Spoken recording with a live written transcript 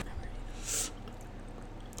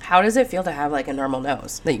how does it feel to have like a normal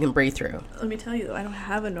nose that you can breathe through? Let me tell you, though, I don't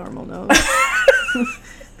have a normal nose.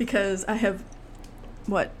 Because I have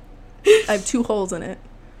 2 holes in it.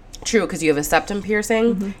 True, because you have a septum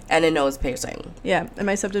piercing and a nose piercing. Yeah, and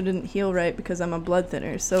my septum didn't heal right because I'm a blood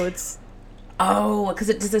thinner, so it's... Oh, because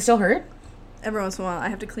does it still hurt? Every once in a while, I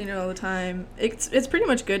have to clean it all the time. It's pretty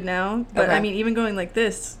much good now, but Okay. I mean, even going like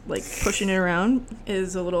this, like pushing it around,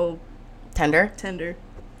 is a little Tender?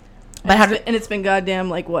 But and it's been goddamn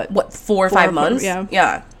like what? 4 or 5 months?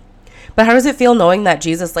 Yeah. But how does it feel knowing that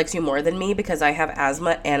Jesus likes you more than me because I have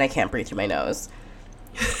asthma and I can't breathe through my nose?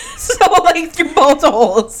 So, like, through both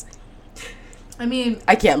holes. I mean...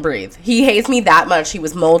 I can't breathe. He hates me that much. He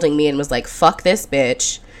was molding me and was like, fuck this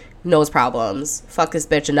bitch. Nose problems. Fuck this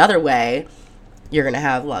bitch another way. You're going to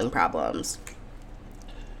have lung problems.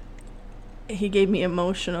 He gave me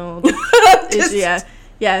emotional...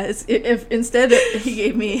 Yeah, if instead he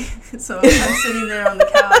gave me, so I'm sitting there on the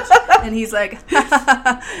couch, and he's like,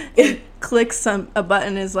 and clicks a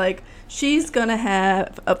button, is like, she's gonna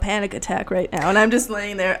have a panic attack right now, and I'm just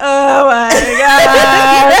laying there, oh my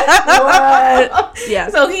god, what? Yeah.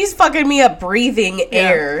 So he's fucking me up breathing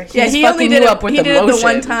air. Yeah, He's he fucking only did you it. up with He did it the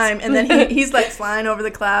one emotions. time, and then he's like flying over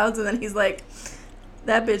the clouds, and then he's like,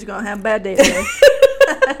 that bitch gonna have a bad day today.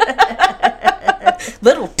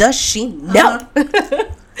 Little does she know.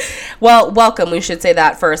 Well, welcome. We should say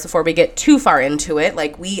that first before we get too far into it.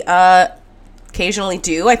 Like we occasionally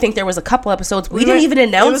do. I think there was a couple episodes we didn't even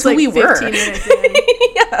announce who we were. 15 minutes in.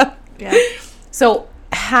 Yeah. So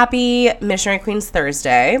happy Missionary Queens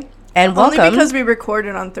Thursday, and welcome. Only because we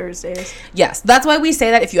recorded on Thursdays. Yes, that's why we say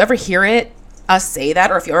that. If you ever hear us say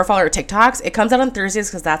that, or if you ever follow our TikToks, it comes out on Thursdays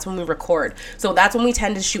because that's when we record. So that's when we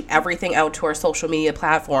tend to shoot everything out to our social media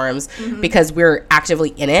platforms because we're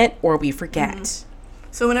actively in it or we forget.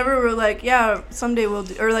 So whenever we're like, yeah, someday we'll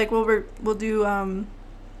do, or like we'll do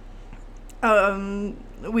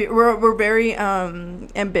we're very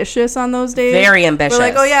ambitious on those days. Very ambitious. We're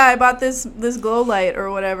like, oh yeah, I bought this glow light or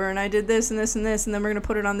whatever, and I did this and this and this, and then we're gonna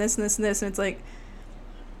put it on this and this and this, and it's like,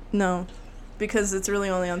 no. Because it's really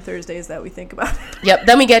only on Thursdays that we think about it. Yep.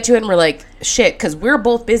 Then we get to it and we're like, shit, because we're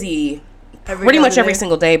both busy pretty much every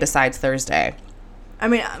single day besides Thursday. I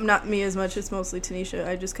mean, not me as much. It's mostly Tanisha.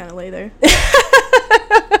 I just kind of lay there.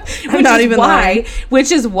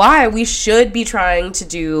 Which is why we should be trying to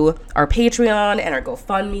do our Patreon and our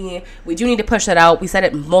GoFundMe. We do need to push that out. We said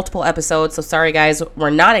it in multiple episodes, so sorry guys,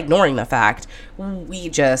 we're not ignoring the fact. We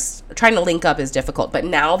just trying to link up is difficult. But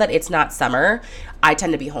now that it's not summer, I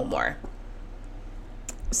tend to be home more.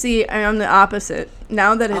 See, I'm the opposite.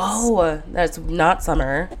 Now that it's that's not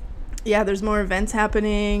summer. Yeah, there's more events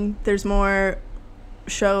happening. There's more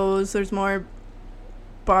shows. There's more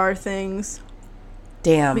bar things.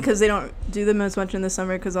 Damn. Because they don't do them as much in the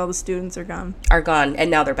summer because all the students are gone. And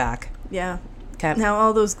now they're back. Yeah. Okay. Now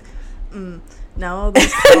all those now all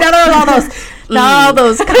those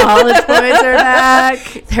college boys are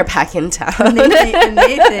back. They're back in town. And they think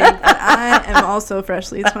that I am also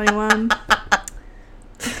freshly 21.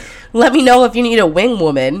 Let me know if you need a wing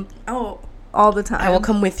woman. Oh, all the time. I will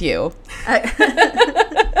come with you.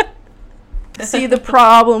 See, the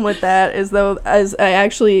problem with that is, though, as I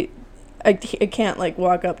can't, like,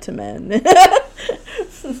 walk up to men.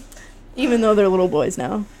 Even though they're little boys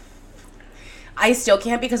now. I still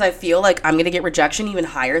can't because I feel like I'm going to get rejection even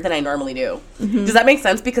higher than I normally do. Mm-hmm. Does that make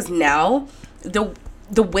sense? Because now, the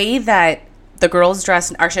way that the girls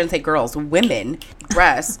dress, or I shouldn't say girls, women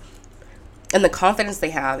dress, and the confidence they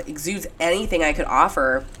have exudes anything I could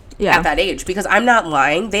offer at that age. Because I'm not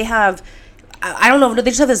lying. They have, I don't know,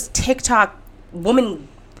 they just have this TikTok woman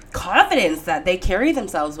confidence that they carry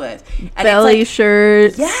themselves with. And belly it's like,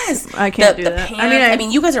 shirts. Yes. I can't do that. Pants, I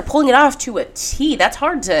mean, you guys are pulling it off to a T. That's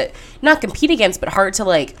hard to not compete against, but hard to,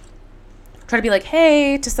 like, try to be like,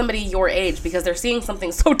 hey, to somebody your age, because they're seeing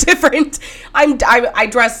something so different. I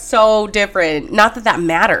dress so different. Not that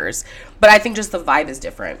matters, but I think just the vibe is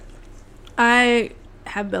different. I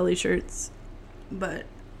have belly shirts, but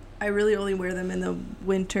I really only wear them in the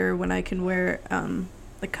winter when I can wear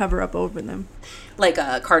a cover up over them. Like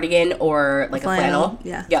a cardigan or like a flannel?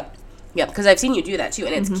 Yeah. Yep, because I've seen you do that too,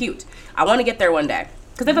 and it's cute. I want to get there one day.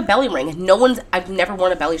 Because I have a belly ring. I've never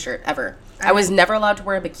worn a belly shirt, ever. I was never allowed to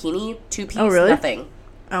wear a bikini, two-piece, nothing.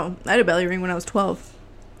 Oh, I had a belly ring when I was 12.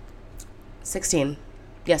 16.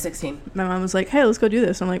 Yeah, 16. My mom was like, hey, let's go do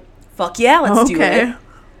this. I'm like, fuck yeah, let's do it.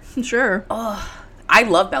 Sure. Oh, I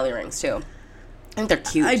love belly rings, too. I think they're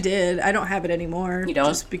cute. I did. I don't have it anymore. You don't?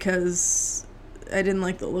 Just because I didn't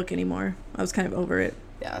like the look anymore. I was kind of over it.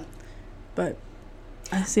 Yeah. But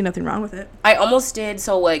I see nothing wrong with it. I almost did.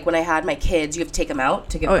 So, like, when I had my kids, you have to take them out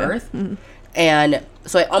to give birth. Mm-hmm. And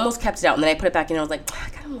so I almost kept it out, and then I put it back in, and I was like, I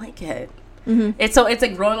kind of like it. Mm-hmm. It's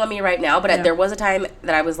like growing on me right now, but there was a time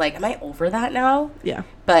that I was like, am I over that now? Yeah.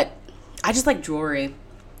 But I just like jewelry.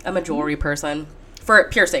 I'm a jewelry person. For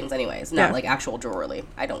piercings, anyways, not like actual jewelry.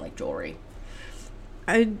 I don't like jewelry.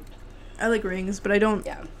 I like rings, but I don't.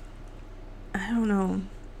 Yeah. I don't know.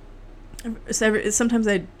 Sometimes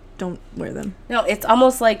I don't wear them. No, it's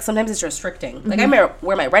almost like sometimes it's restricting. Like I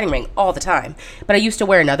wear my wedding ring all the time, but I used to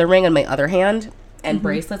wear another ring on my other hand and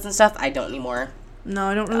bracelets and stuff. I don't anymore. No,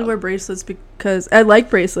 I don't really wear bracelets because I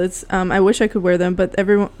like bracelets. I wish I could wear them, but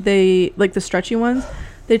they like the stretchy ones.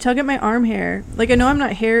 They tug at my arm hair. Like I know I'm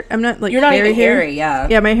not like you're not even hairy, yeah.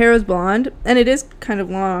 Yeah, my hair is blonde and it is kind of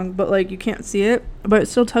long, but like you can't see it. But it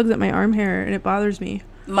still tugs at my arm hair and it bothers me.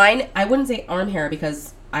 Mine, I wouldn't say arm hair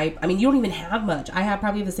because I mean you don't even have much. I have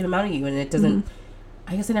probably the same amount of you, and it doesn't.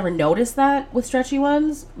 I guess I never noticed that with stretchy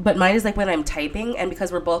ones, but mine is like when I'm typing, and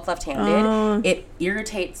because we're both left-handed, it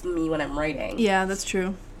irritates me when I'm writing. Yeah, that's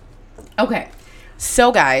true. Okay,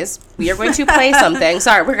 so guys, we are going to play something.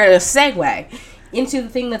 Sorry, we're going to segue into the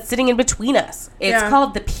thing that's sitting in between us. It's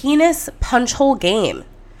called the penis punch hole game.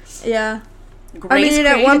 Yeah. Grace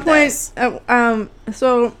at one point,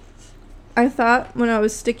 so I thought when I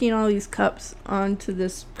was sticking all these cups onto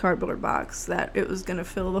this cardboard box that it was going to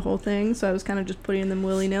fill the whole thing, so I was kind of just putting them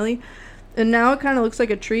willy-nilly. And now it kind of looks like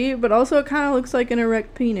a tree, but also it kind of looks like an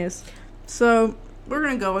erect penis. So we're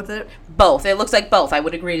going to go with it. Both. It looks like both. I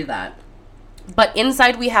would agree to that. But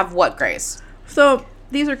inside we have what, Grace? So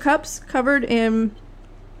these are cups covered in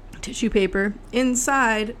tissue paper.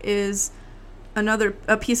 Inside is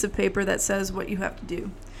a piece of paper that says what you have to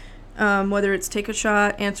do. Whether it's take a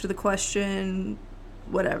shot, answer the question,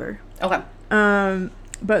 whatever. Okay.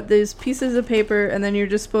 But there's pieces of paper, and then you're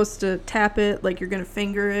just supposed to tap it like you're going to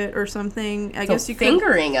finger it or something. I guess you could.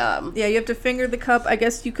 Fingering them. Yeah, you have to finger the cup. I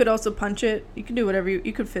guess you could also punch it. You can do whatever.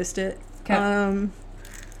 You could fist it. Okay.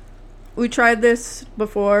 We tried this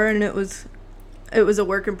before, and it was a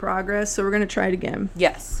work in progress, so we're going to try it again.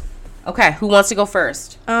 Yes. Okay, who wants to go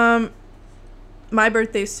first? My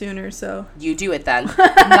birthday's sooner, so... You do it then.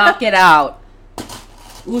 Knock it out.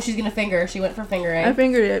 Ooh, she's going to finger. She went for fingering. I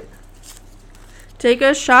fingered it. Take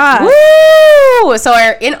a shot. Woo! So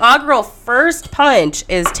our inaugural first punch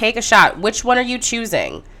is take a shot. Which one are you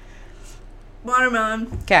choosing?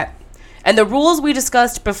 Watermelon. Okay. And the rules we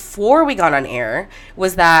discussed before we got on air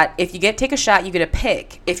was that if you take a shot, you get a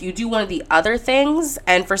pick. If you do one of the other things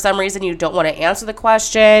and for some reason you don't want to answer the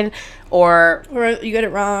question or you get it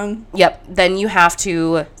wrong. Yep. Then you have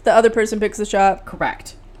to... The other person picks the shot.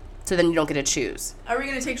 Correct. So then you don't get to choose. Are we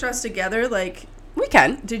going to take shots together? Like... We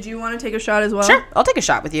can. Did you want to take a shot as well? Sure. I'll take a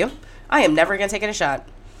shot with you. I am never going to take a shot.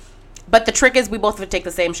 But the trick is we both would take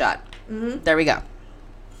the same shot. Mm-hmm. There we go.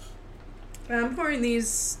 I'm pouring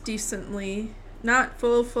these decently. Not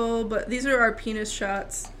full, but these are our penis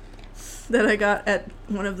shots that I got at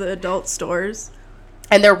one of the adult stores.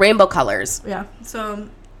 And they're rainbow colors. Yeah. So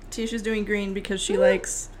Tisha's doing green because she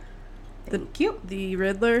likes the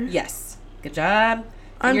Riddler. Yes. Good job.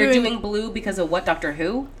 And you're doing blue because of what, Doctor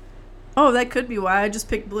Who? Oh, that could be why I just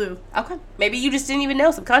picked blue. Okay. Maybe you just didn't even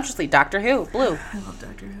know subconsciously. Doctor Who, blue. I love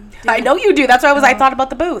Doctor Who. I know you do. That's why I thought about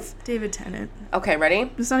the booth. David Tennant. Okay,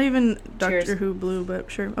 ready? It's not even Doctor Who blue,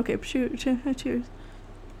 but sure. Okay, cheers.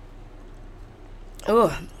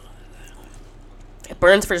 Ooh. It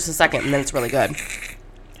burns for just a second, and then it's really good.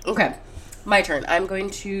 Okay. My turn. I'm going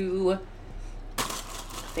to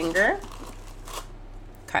finger.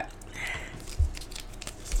 Okay.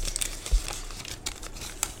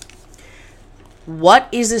 What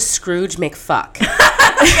is a Scrooge McFuck?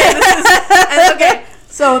 Okay,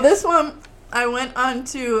 so this one, I went on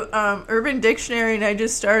to Urban Dictionary and I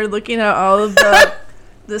just started looking at all of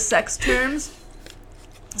the sex terms.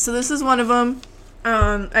 So this is one of them.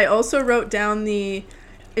 I also wrote down the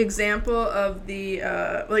example of the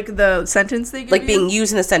the sentence they give like being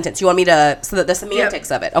used in a sentence. You want me to so that the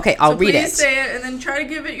semantics of it? Okay, I'll read it. Please say it and then try to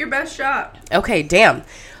give it your best shot. Okay, damn.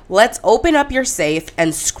 Let's open up your safe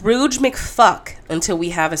and Scrooge McFuck until we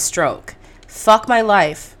have a stroke. Fuck my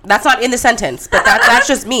life. That's not in the sentence, but that's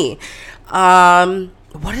just me.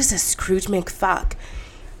 What is a Scrooge McFuck?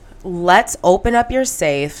 Let's open up your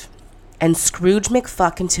safe and Scrooge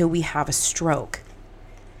McFuck until we have a stroke.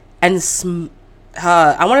 And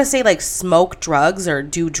I want to say like smoke drugs or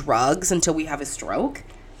do drugs until we have a stroke.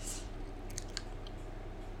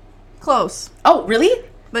 Close. Oh, really?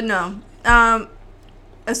 But no.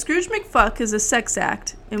 A Scrooge McFuck is a sex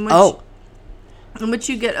act in which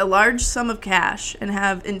you get a large sum of cash and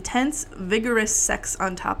have intense, vigorous sex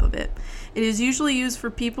on top of it. It is usually used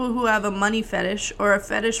for people who have a money fetish or a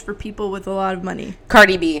fetish for people with a lot of money.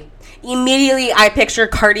 Cardi B. Immediately, I picture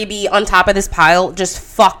Cardi B on top of this pile just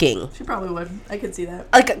fucking. She probably would. I could see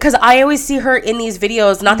that. Like, because I always see her in these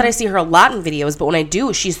videos. Not that I see her a lot in videos, but when I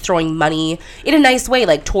do, she's throwing money in a nice way,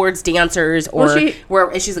 like towards dancers, or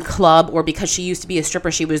where she's a club, or because she used to be a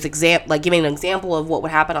stripper, she was giving an example of what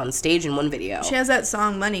would happen on stage in one video. She has that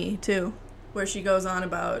song "Money" too, where she goes on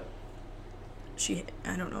about.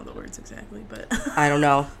 I don't know the words exactly, but I don't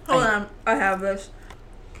know. Hold on, I have this.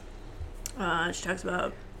 She talks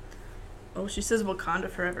about. Oh, she says Wakanda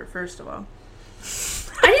forever. First of all,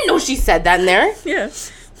 I didn't know she said that in there. Yeah.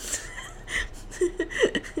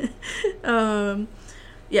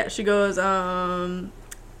 Yeah. She goes.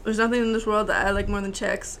 There's nothing in this world that I like more than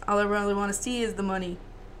checks. All I really want to see is the money.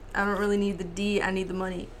 I don't really need the D. I need the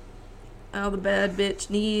money. All the bad bitch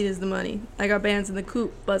need is the money. I got bands in the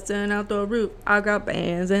coop, busting out the roof. I got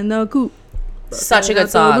bands in the coop. Such a good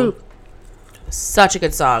song. Such a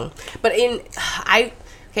good song. But I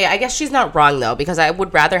guess she's not wrong, though, because I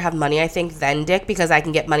would rather have money, I think, than dick, because I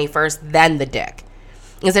can get money first, then the dick,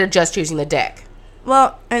 instead of just choosing the dick.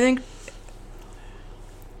 Well, I think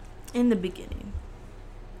in the beginning.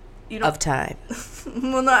 Of time.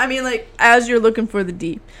 Well, no, I mean, like, as you're looking for the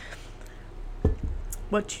D,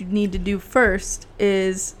 what you need to do first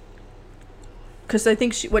is, because I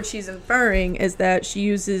think what she's inferring is that she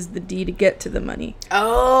uses the D to get to the money.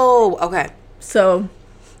 Oh, okay. So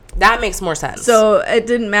that makes more sense. So it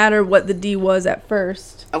didn't matter what the D was at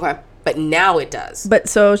first. Okay. But now it does. But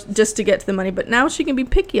so just to get to the money. But now she can be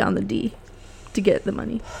picky on the D to get the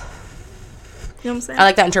money. You know what I'm saying? I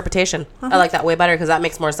like that interpretation. I like that way better because that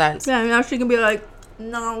makes more sense. Yeah, now she can be like,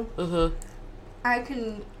 no. I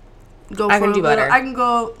can go for I can do better. I can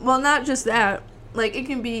go, well, not just that. Like, it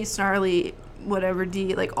can be snarly, whatever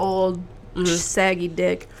D, like old, saggy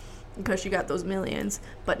dick because she got those millions.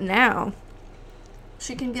 But now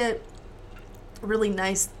she can get really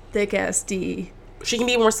nice, thick-ass D. She can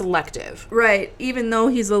be more selective. Right. Even though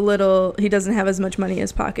he doesn't have as much money in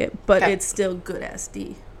his pocket, but it's still good-ass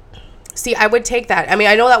D. See, I would take that. I mean,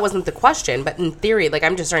 I know that wasn't the question, but in theory, like,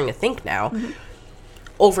 I'm just starting to think now.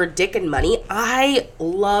 Over dick and money, I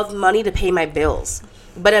love money to pay my bills.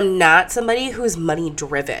 But I'm not somebody who's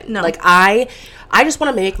money-driven. No. Like, I just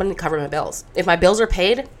want to make money to cover my bills. If my bills are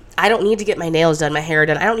paid, I don't need to get my nails done, my hair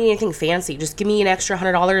done. I don't need anything fancy. Just give me an extra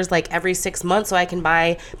 $100 like every 6 months so I can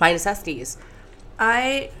buy my necessities.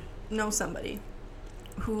 I know somebody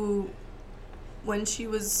who, when she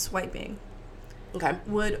was swiping,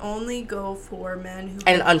 would only go for men who...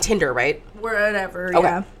 And on Tinder, right? Whatever, okay.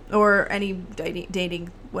 Yeah. Or any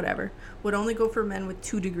dating, whatever. Would only go for men with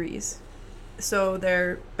 2 degrees. So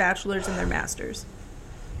they're bachelors and they're masters.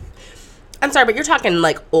 I'm sorry, but you're talking,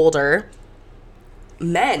 like, older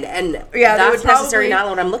men, and yeah, that's necessarily not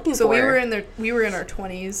what I'm looking for. So we were in our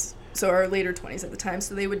 20s, so our later 20s at the time,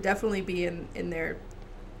 so they would definitely be in their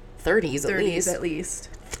 30s at least.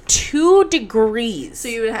 2 degrees. So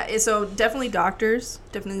you would so definitely doctors,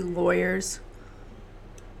 definitely lawyers.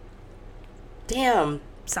 Damn.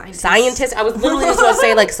 Scientists. I was literally just going to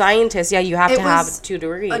say, like, scientists. Yeah, you have to have 2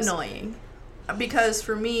 degrees. Annoying. Because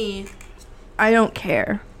for me, I don't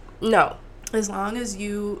care. No. As long as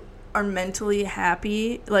you are mentally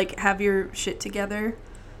happy, like, have your shit together,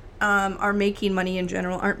 are making money in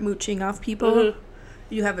general, aren't mooching off people,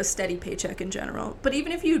 you have a steady paycheck in general. But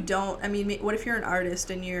even if you don't, I mean, what if you're an artist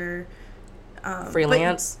and you're...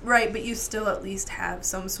 freelance? But you still at least have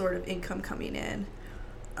some sort of income coming in.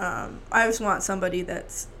 I just want somebody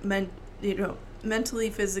that's mentally,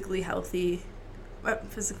 physically healthy,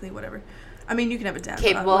 physically, whatever. I mean, you can have a dad.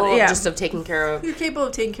 Capable just of taking care of... You're capable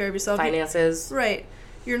of taking care of yourself. Finances. Right.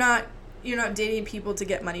 You're not dating people to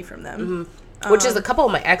get money from them. Which is a couple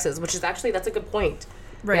of my exes, which is actually, that's a good point.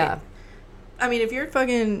 Right. Yeah. I mean, if you're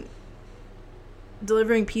fucking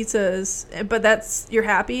delivering pizzas, but you're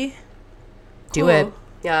happy, do it.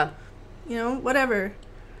 Yeah. You know, whatever.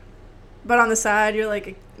 But on the side, you're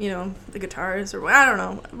like, the guitarist, or I don't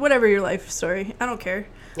know, whatever your life story. I don't care.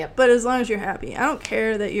 Yep. But as long as you're happy. I don't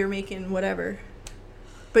care that you're making whatever.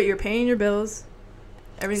 But you're paying your bills.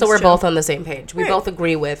 So we're both on the same page. We both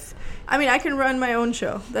agree with... I mean, I can run my own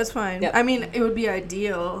show. That's fine. Yep. I mean, it would be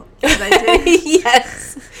ideal if I did.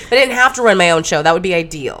 Yes. I didn't have to run my own show. That would be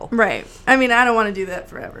ideal. Right. I mean, I don't want to do that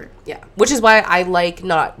forever. Yeah. Which is why I like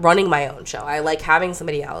not running my own show. I like having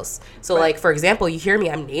somebody else. So, like, for example, you hear me,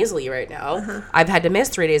 I'm nasally right now. I've had to miss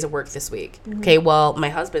 3 days of work this week. Okay, well, my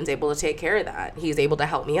husband's able to take care of that. He's able to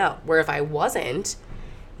help me out. Where if I wasn't,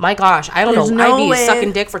 my gosh, I don't know. I'd be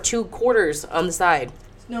sucking dick for 2 quarters on the side.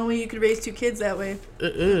 No way you could raise 2 kids that way.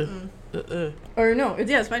 Or no,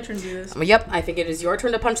 it's my turn to do this. Yep, I think it is your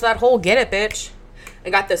turn to punch that hole. Get it, bitch. I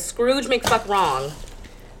got the Scrooge McFuck wrong.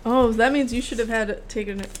 Oh, that means you should have had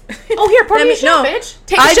taken it. Oh, here, pour me a shot, bitch.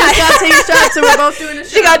 Take a I shot. just got to take a shot, so we're both doing a shot.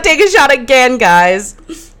 She got to take a shot again, guys.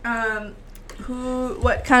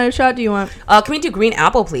 What kind of shot do you want? Can we do green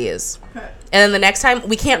apple, please? Okay. And then the next time,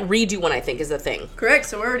 we can't redo one, I think, is the thing. Correct,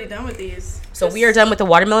 so we're already done with these. So we are done with the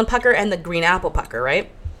watermelon pucker and the green apple pucker, right?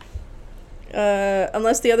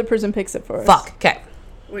 Unless the other person picks it for us. Fuck, okay.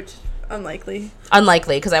 Which, unlikely.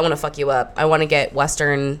 Unlikely, because I want to fuck you up. I want to get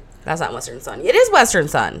Western... That's not Western Sun. It is Western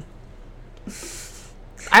Sun.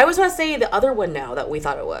 I always want to say the other one now that we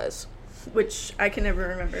thought it was. Which I can never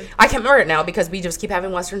remember. I can't remember it now because we just keep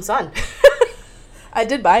having Western Sun. I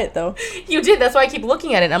did buy it, though. You did. That's why I keep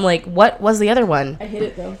looking at it. I'm like, what was the other one? I hate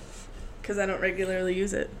it, though. Because I don't regularly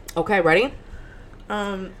use it. Okay, ready?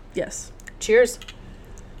 Yes. Cheers.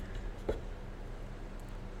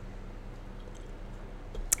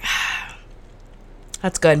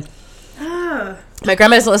 That's good. My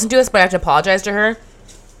grandma doesn't listen to us, but I have to apologize to her.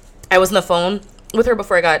 I was on the phone with her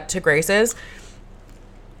before I got to Grace's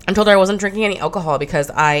and told her I wasn't drinking any alcohol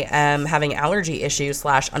because I am having allergy issues /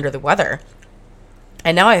 under the weather.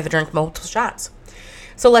 And now I have to drink multiple shots.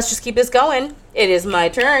 So let's just keep this going. It is my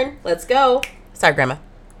turn. Let's go. Sorry, Grandma.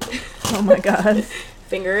 Oh, my God.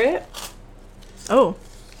 Finger it. Oh.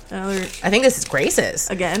 I think this is Grace's.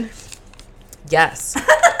 Again. Yes.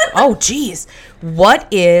 Oh, geez. What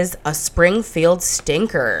is a Springfield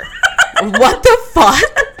stinker? What the fuck?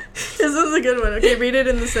 This is a good one. Okay, read it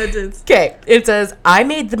in the sentence. Okay, it says, I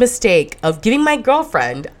made the mistake of giving my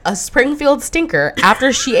girlfriend a Springfield stinker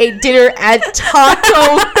after she ate dinner at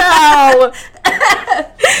Taco Bell.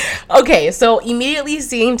 Okay, so immediately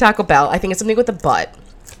seeing Taco Bell, I think it's something with the butt.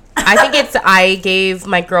 I think it's I gave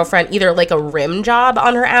my girlfriend either like a rim job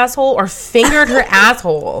on her asshole or fingered her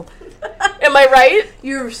asshole. Am I right?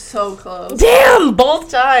 You're so close. Damn,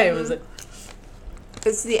 both times.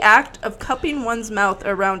 It's the act of cupping one's mouth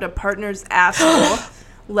around a partner's asshole,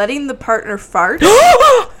 letting the partner fart,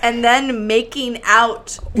 and then making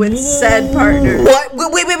out with said partner. What?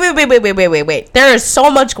 Wait. There is so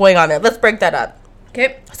much going on there. Let's break that up.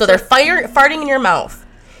 Okay. So they're farting in your mouth.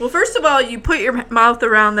 Well, first of all, you put your mouth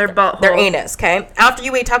around their butthole. Their anus, okay? After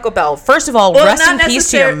you ate Taco Bell, first of all, rest in peace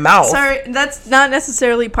to your mouth. Sorry, that's not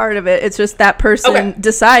necessarily part of it. It's just that person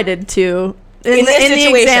decided to... In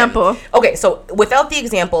the example. Okay, so without the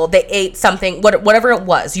example, they ate something, whatever it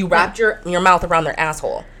was. You wrapped your mouth around their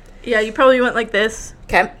asshole. Yeah, you probably went like this.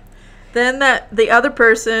 Okay. Then the other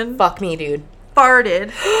person... Fuck me, dude.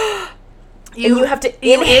 Farted. You have to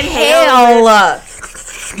inhale.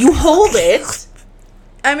 You hold it.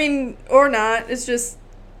 I mean, or not. It's just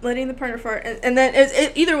letting the partner fart. And then,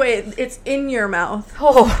 either way, it's in your mouth.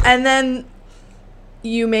 Oh. And then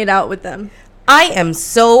you made out with them. I am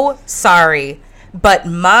so sorry, but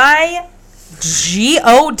my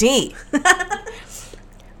G-O-D,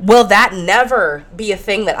 will that never be a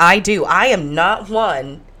thing that I do? I am not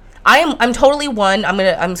one. I'm totally one.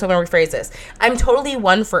 I'm so gonna rephrase this. I'm totally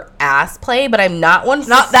one for ass play, but I'm not one for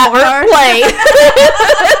not that fart play.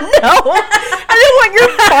 No, I didn't want your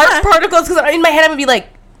fart particles because in my head I'm gonna be like,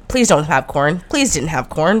 please don't have corn. Please didn't have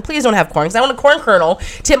corn. Please don't have corn because I want a corn kernel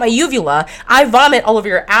to hit my uvula. I vomit all over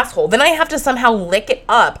your asshole. Then I have to somehow lick it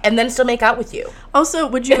up and then still make out with you. Also,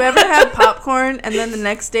 would you ever have popcorn and then the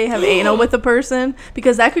next day have anal with a person?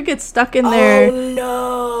 Because that could get stuck in there.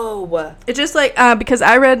 Oh, no. It's just like, because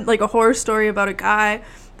I read like a horror story about a guy.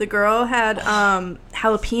 The girl had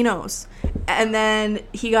jalapenos. And then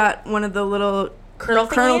he got one of the little kernel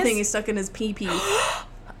thingies stuck in his pee-pee.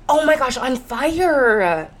 Oh my gosh, on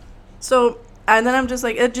fire. So, and then I'm just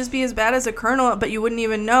like, it'd just be as bad as a kernel, but you wouldn't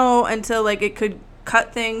even know until, like, it could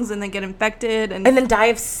cut things and then get infected. And then die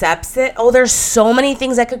of sepsis. Oh, there's so many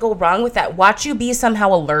things that could go wrong with that. Watch you be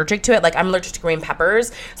somehow allergic to it. Like, I'm allergic to green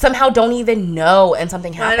peppers. Somehow don't even know and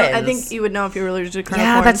something happens. I think you would know if you were allergic to kernel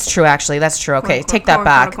corn. Yeah, that's true, actually. That's true. Okay, take that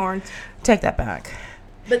back. Take that back.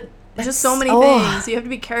 But just so many things. You have to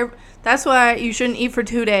be careful. That's why you shouldn't eat for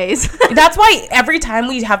 2 days. That's why every time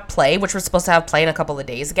we have play, which we're supposed to have play in a couple of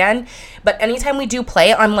days again, but anytime we do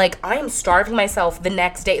play, I'm like, I am starving myself the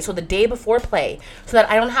next day. So the day before play, so that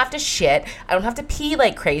I don't have to shit, I don't have to pee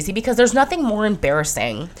like crazy, because there's nothing more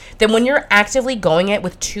embarrassing than when you're actively going it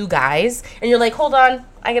with two guys, and you're like, hold on,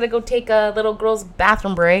 I gotta go take a little girl's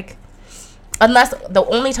bathroom break. Unless the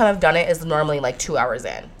only time I've done it is normally like 2 hours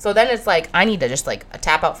in. So then it's like, I need to just like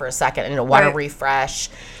tap out for a second and want to refresh.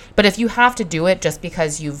 But if you have to do it just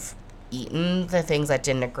because you've eaten the things that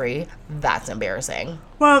didn't agree, that's embarrassing.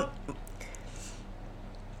 Well,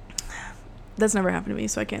 that's never happened to me,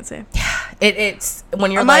 so I can't say. Yeah, it's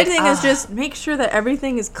when you're my thing is just make sure that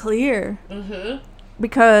everything is clear. Mm-hmm.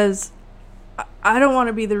 Because I don't want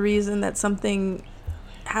to be the reason that something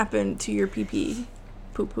happen to your pee-pee,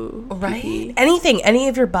 poo-poo, right? pee-pee. Anything, any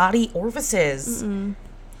of your body orifices.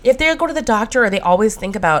 If they go to the doctor, they always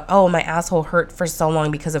think about, oh, my asshole hurt for so long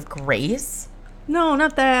because of Grace. No,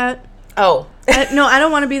 not that. Oh. No, I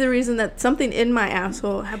don't want to be the reason that something in my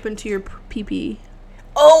asshole happened to your pee-pee.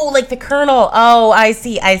 Oh, like the Colonel. Oh, I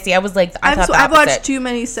see. I was like, I've watched Too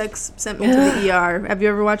Many Sex Sent Me to the ER. Have you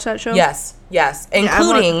ever watched that show? Yes.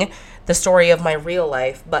 Including the story of my real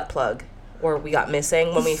life butt plug, where we got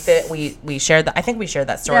missing when we shared that. I think we shared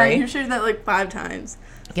that story. Yeah, you shared that like 5 times.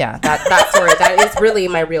 Yeah, that story. That is really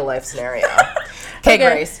my real life scenario. Okay,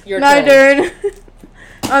 Grace, your my turn.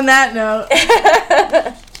 On that note,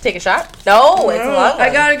 take a shot. No, it's a long one.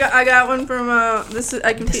 I got one from this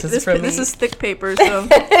is thick paper. So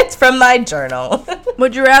it's from my journal.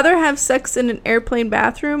 Would you rather have sex in an airplane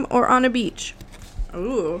bathroom or on a beach?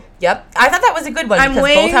 Ooh. Yep, I thought that was a good one because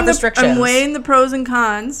both have restrictions. I'm weighing the pros and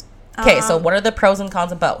cons. Okay, so what are the pros and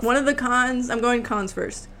cons of both? One of the cons. I'm going cons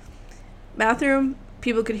first. Bathroom.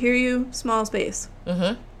 People could hear you. Small space.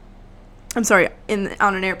 Mm-hmm. I'm sorry,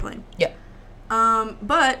 on an airplane. Yep.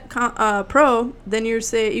 But pro, then you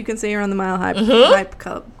can say you're on the Mile High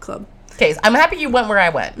Club. Okay, so I'm happy you went where I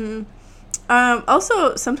went.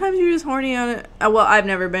 Also, sometimes you're just horny on it. Well, I've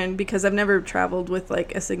never been because I've never traveled with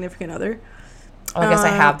like a significant other. Oh, I guess I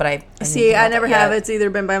have, but I never have. It's either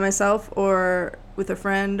been by myself or with a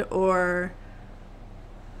friend or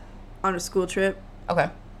on a school trip. Okay.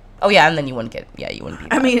 Oh yeah, and then you wouldn't be.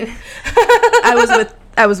 I mean,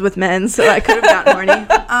 I was with men, so I could have gotten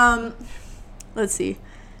horny. Let's see.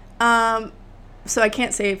 So I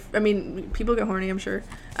can't say. People get horny. I'm sure.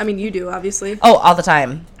 I mean, you do, obviously. Oh, all the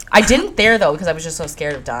time. I didn't there though because I was just so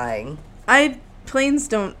scared of dying. Planes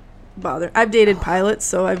don't bother. I've dated pilots,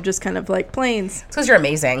 so I've just kind of like planes. It's because you're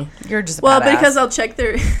amazing. You're just badass. Because I'll check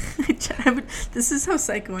their. This is how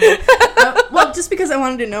psycho I am. Well, just because I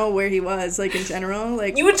wanted to know where he was, like in general,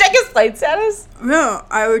 like you would check his flight status. No,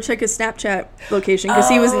 I would check his Snapchat location because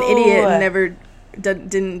he was an idiot and never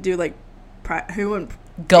didn't do like he wouldn't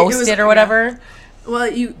ghost it or whatever.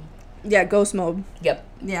 Yeah. Well, ghost mode. Yep.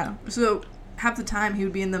 Yeah. So half the time he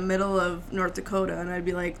would be in the middle of North Dakota, and I'd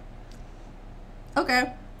be like,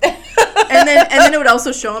 okay. and then it would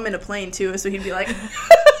also show him in a plane too, so he'd be like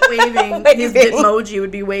waving. His Bitmoji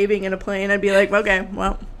would be waving in a plane. I'd be like, okay,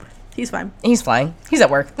 well, he's fine. He's flying. He's at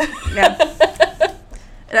work. Yeah.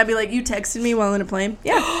 And I'd be like, you texted me while in a plane?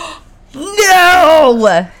 Yeah.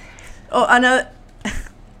 No. Oh, I know.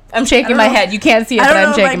 I'm shaking my head. You can't see it, but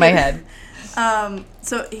I'm shaking my head.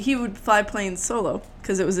 So he would fly planes solo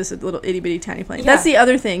because it was this little itty bitty tiny plane. Yeah. That's the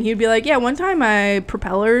other thing. He'd be like, yeah, one time my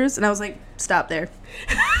propellers, and I was like, stop there.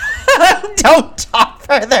 Don't talk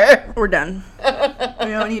further. We're done. You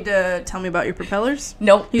don't need to tell me about your propellers?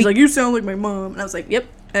 Nope. He's like, you sound like my mom. And I was like, yep,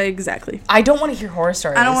 exactly. I don't want to hear horror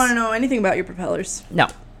stories. I don't want to know anything about your propellers. No.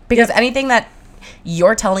 Because anything that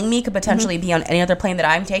you're telling me could potentially be on any other plane that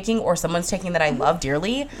I'm taking or someone's taking that I love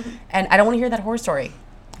dearly. And I don't want to hear that horror story.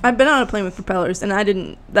 I've been on a plane with propellers, and I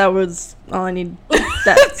didn't. That was all I need.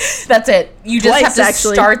 That's it. You just have to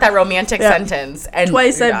start that romantic sentence. And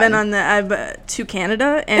twice I've been on to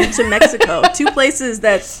Canada and to Mexico, 2 places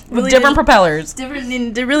that really different propellers. They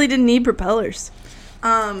really didn't need propellers.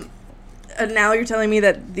 And now you're telling me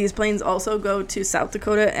that these planes also go to South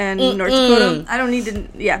Dakota and North Dakota. I don't need to.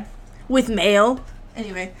 Yeah, with mail.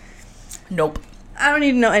 Anyway. Nope. I don't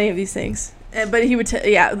need to know any of these things. But he would,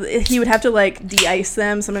 he would have to like de-ice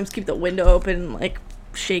them. Sometimes keep the window open and like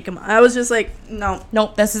shake them. I was just like, no,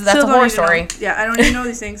 nope. That's a horror story. Yeah, I don't even know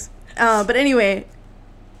these things. But anyway,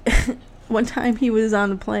 one time he was on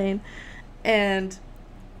the plane, and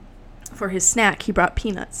for his snack he brought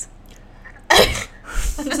peanuts. That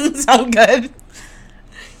doesn't sound good.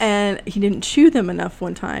 And he didn't chew them enough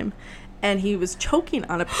one time, and he was choking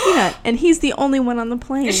on a peanut, and he's the only one on the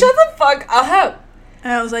plane. Shut the fuck up.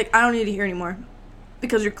 And I was like, I don't need to hear anymore.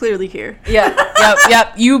 Because you're clearly here. Yeah,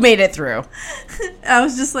 yep. You made it through. I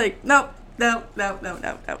was just like, no.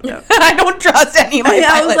 I don't trust any of my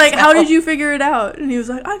I was like, how did you figure it out? And he was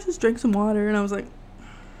like, I just drank some water. And I was like,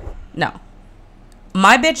 no.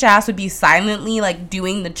 My bitch ass would be silently like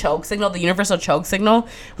doing the choke signal, the universal choke signal,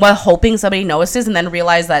 while hoping somebody notices and then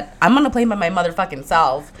realize that I'm on a plane by my motherfucking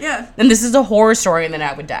self. Yeah. And this is a horror story and then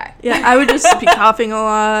I would die. Yeah, I would just be coughing a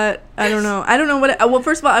lot. I don't know what well,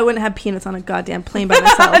 first of all, I wouldn't have peanuts on a goddamn plane by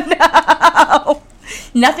myself. No.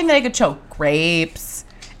 Nothing that I could choke. Grapes.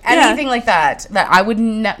 Anything like that I would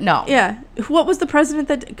no. Yeah. What was the president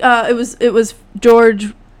that it was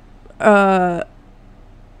George W.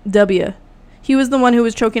 He was the one who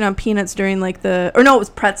was choking on peanuts during like it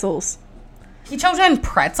was pretzels. He choked on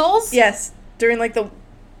pretzels? Yes, during like the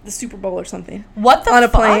the Super Bowl or something. What the on a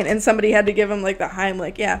fuck? plane, and somebody had to give him like the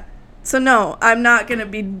Heimlich. Yeah. So no, I'm not gonna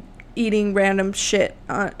be eating random shit.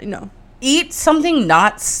 No. Eat something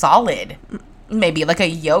not solid. Maybe like a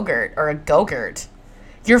yogurt or a Go-Gurt.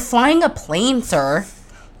 You're flying a plane, sir.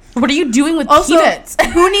 What are you doing with peanuts?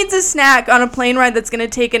 Who needs a snack on a plane ride that's gonna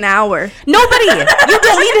take an hour? Nobody. You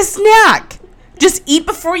don't need a snack. Just eat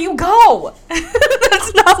before you go.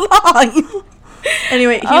 That's not long.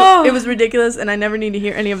 Anyway, it was ridiculous, and I never need to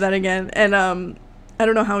hear any of that again. And I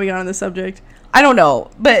don't know how we got on the subject. I don't know,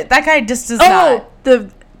 but that guy just does not.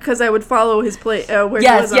 Because I would follow his where he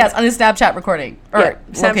was on his Snapchat recording or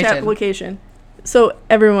Snapchat location. So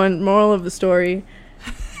everyone, moral of the story.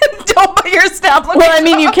 Don't put your Snap location. Well, I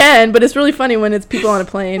mean, you can, but it's really funny when it's people on a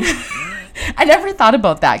plane. I never thought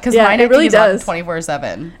about that because mine it really does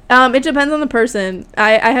 24/7. It depends on the person.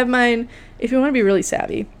 I have mine. If you want to be really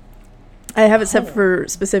savvy, I have it set for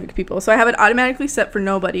specific people. So I have it automatically set for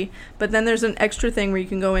nobody. But then there's an extra thing where you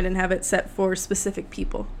can go in and have it set for specific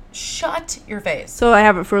people. Shut your face. So I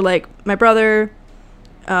have it for like my brother,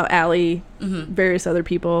 Allie, various other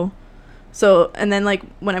people. So, and then like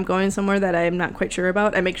when I'm going somewhere that I'm not quite sure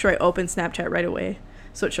about, I make sure I open Snapchat right away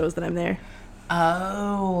so it shows that I'm there.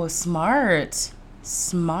 Oh, smart.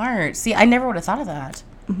 See, I never would have thought of that.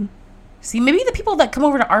 See, maybe the people that come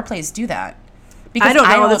over to our place do that. Because I don't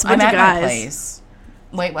know. That's a bunch of guys. My place.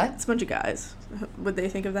 Wait, what? It's a bunch of guys. Would they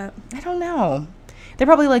think of that? I don't know. They're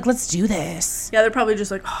probably like, let's do this. Yeah, they're probably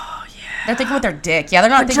just like, oh, yeah. They're thinking with their dick. Yeah, they're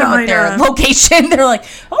not thinking with their location. They're like,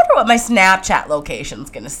 I wonder what my Snapchat location's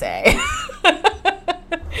going to say.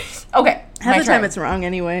 Okay. Half the time it's wrong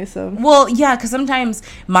anyway, so. Well, yeah, because sometimes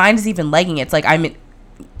mine is even lagging. It's like I'm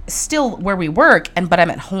still where we work, but I'm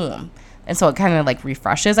at home. And so it kind of like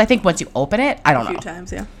refreshes. I think once you open it, I don't know. A few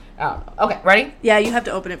times, yeah. Okay, ready? Yeah, you have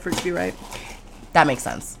to open it for it to be right. That makes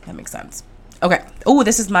sense. Okay. Oh,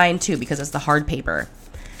 this is mine too because it's the hard paper.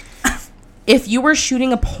 If you were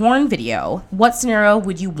shooting a porn video, what scenario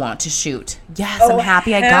would you want to shoot? Yes, I'm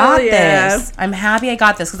happy I got this. I'm happy I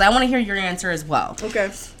got this because I want to hear your answer as well. Okay.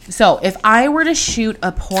 So if I were to shoot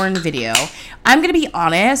a porn video, I'm going to be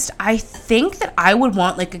honest. I think that I would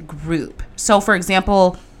want like a group. So for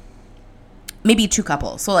example, maybe two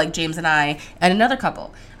couples. So like James and I and another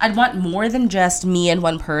couple. I'd want more than just me and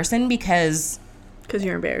one person because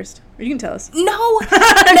you're embarrassed. Or you can tell us. No.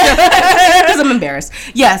 Because I'm embarrassed.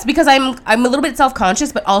 Yes, because I'm a little bit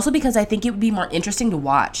self-conscious, but also because I think it would be more interesting to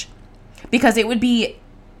watch. Because it would be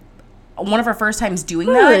one of our first times doing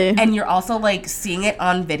that, and you're also like seeing it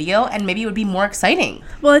on video, and maybe it would be more exciting.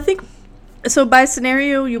 Well, I think so. By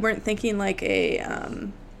scenario, you weren't thinking like a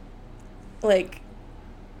like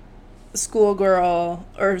schoolgirl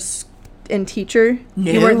and teacher.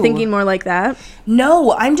 No. You weren't thinking more like that.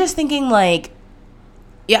 No, I'm just thinking like,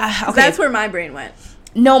 yeah. Okay. That's where my brain went.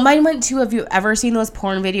 No, mine went to. Have you ever seen those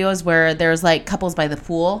porn videos where there's like couples by the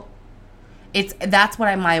pool? That's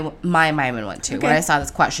what my mind went to when I saw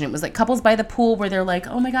this question. It was like couples by the pool where they're like,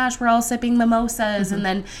 oh my gosh, we're all sipping mimosas, and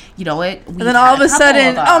then and then all of a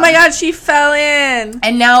sudden, oh my god, she fell in,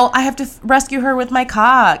 and now I have to rescue her with my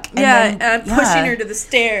cock. And I'm pushing her to the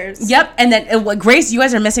stairs. Yep, and then Grace, you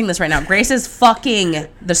guys are missing this right now. Grace is fucking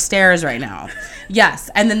the stairs right now. Yes,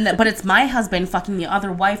 and then but it's my husband fucking the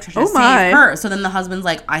other wife to save her. So then the husband's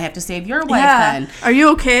like, I have to save your wife then. Are you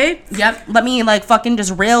okay? Yep, let me like fucking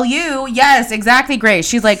just rail you. Yes, exactly, Grace.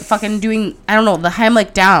 She's like fucking doing, I don't know, the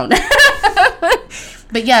Heimlich down.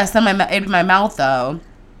 But yes, in my mouth though,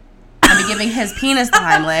 I'll be giving his penis the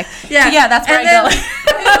Heimlich. Yeah, so yeah, that's where I go.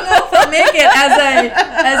 I don't know if I'll make it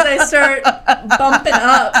as I start bumping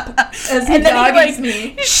up as he doggies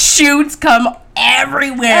me. Shoots come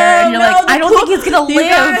everywhere, and you're like, I don't think he's gonna live. You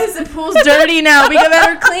guys, the pool's dirty now. We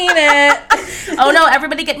better clean it. Oh no!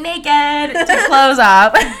 Everybody get naked. Take clothes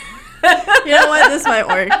up. You know what? This might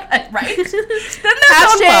work. Right?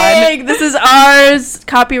 Hashtag, this is ours.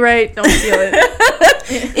 Copyright. Don't steal it.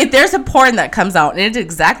 If there's a porn that comes out and it's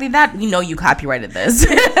exactly that, we know you copyrighted this.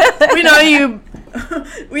 We know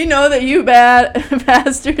that you bad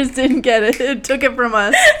bastards didn't get it. It took it from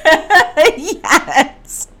us.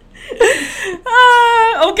 Yes.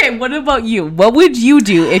 Okay, what about you? What would you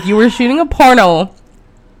do if you were shooting a porno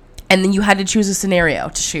and then you had to choose a scenario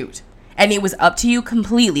to shoot? And it was up to you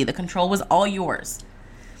completely. The control was all yours.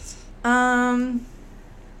 The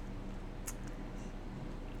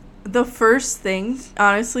first thing,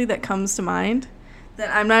 honestly, that comes to mind,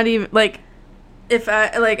 that I'm not even, like, if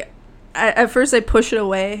I, like, at first I push it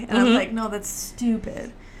away, and I'm like, no, that's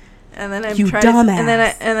stupid. And then I try dumbass. And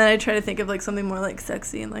then I try to think of, like, something more, like,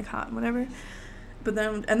 sexy and, like, hot and whatever. But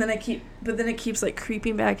then it keeps, like,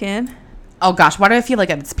 creeping back in. Oh gosh, why do I feel like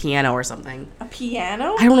it's piano or something? A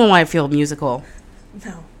piano? I don't know why I feel musical.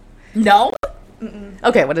 No. No?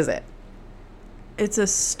 Okay, what is it? It's a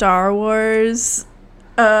Star Wars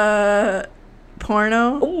porno.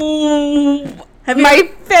 Ooh, Have you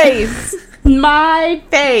my face. My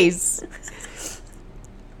face.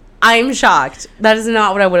 I'm shocked. That is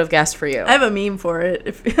not what I would have guessed for you. I have a meme for it.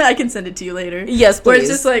 If I can send it to you later. Yes, please. Where it's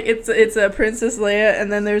just like it's a Princess Leia,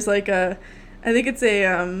 and then there's like I think it's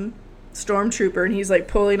a stormtrooper, and he's like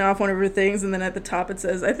pulling off one of her things, and then at the top it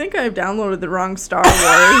says, "I think I've downloaded the wrong Star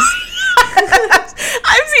Wars."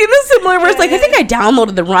 I've seen this similar where it's like, I think I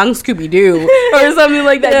downloaded the wrong Scooby-Doo or something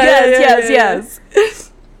like that. Yes.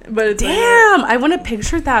 But it's damn, I want to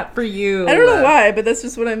picture that for you. I don't know why, but that's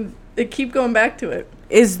just what I keep going back to it.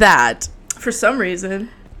 Is that For some reason.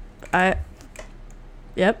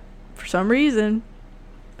 Yep. For some reason.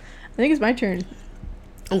 I think it's my turn.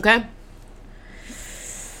 okay?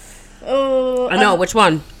 Oh, I know which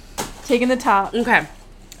one. taking the top. Okay,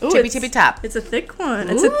 Ooh, tippy top. It's a thick one.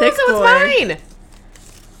 It's Ooh, a thick so boy. it's mine.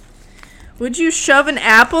 Would you shove an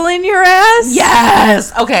apple in your ass?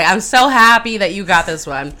 Yes. Okay, I'm so happy that you got this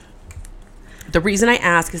one. The reason I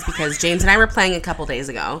ask is because James and I were playing a couple days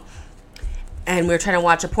ago, and we were trying to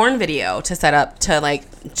watch a porn video to set up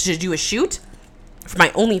to do a shoot for my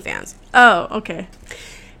OnlyFans. Oh, okay.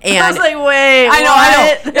 And I was like, wait,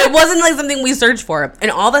 I know. what? It wasn't like something we searched for. And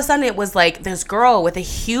all of a sudden it was like this girl with a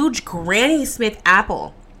huge Granny Smith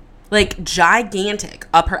apple. Like gigantic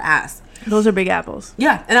up her ass. Those are big apples.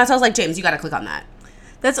 Yeah. And that's why I was like, James, you gotta click on that.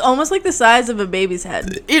 That's almost like the size of a baby's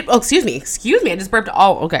head. Excuse me. I just burped.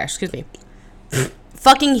 Oh, okay. Excuse me.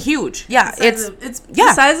 Fucking huge. Yeah. It's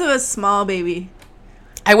the size of a small baby.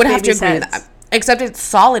 I would have to baby's agree with heads. that. Except it's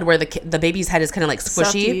solid where the baby's head is kind of like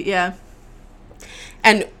squishy. Stuffy, yeah.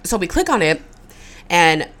 And so we click on it,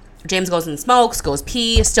 and James goes and smokes, goes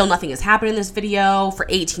pee. Still nothing has happened in this video. For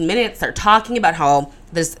 18 minutes, they're talking about how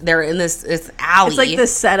they're in this alley. It's like the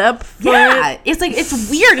setup for yeah, it. it's like, it's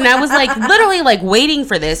weird. And I was like literally like waiting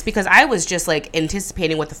for this because I was just like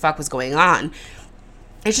anticipating what the fuck was going on.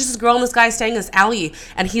 It's just this girl and this guy staying in this alley,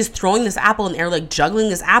 and he's throwing this apple in the air, like juggling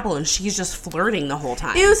this apple, and she's just flirting the whole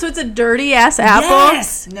time. Ew, so it's a dirty ass apple?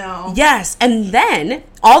 Yes. No. Yes. And then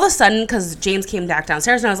all of a sudden, because James came back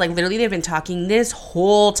downstairs, and I was like, literally, they've been talking this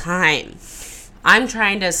whole time. I'm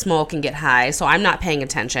trying to smoke and get high, so I'm not paying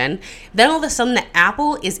attention. Then all of a sudden, the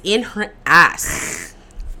apple is in her ass.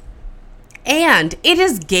 And it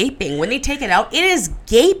is gaping. When they take it out, it is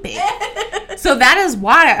gaping. So that is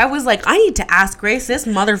why I was like, I need to ask Grace this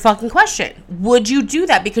motherfucking question. Would you do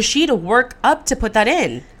that? Because she had to work up to put that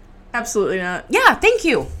in. Absolutely not. Yeah, thank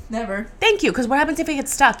you. Never. Thank you. Because what happens if it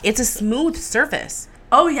gets stuck? It's a smooth surface.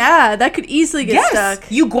 Oh, yeah. That could easily get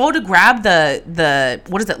stuck. You go to grab the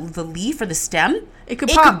what is it, the leaf or the stem? It could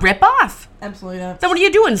pop. Could rip off. Absolutely not. Then what are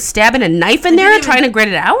you doing? Stabbing a knife in there trying to grit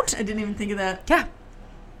it out? I didn't even think of that. Yeah.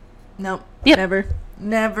 Nope. Yep. Never.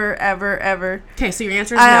 Never, ever, ever. Okay, so your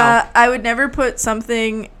answer is no. I would never put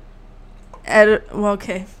something well,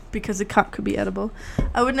 okay, because a cup could be edible.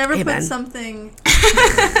 I would never put something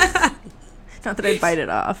not that I'd bite it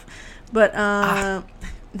off, but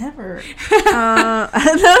never.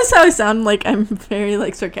 Notice how I sound like I'm very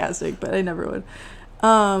like sarcastic, but I never would.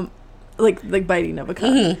 Like biting of a cup.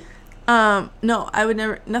 Mm-hmm. No, I would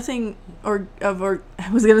never. Nothing I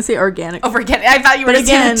was gonna say organic. Organic. I thought you were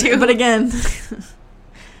again, too. But again,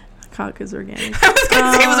 cock is organic. I was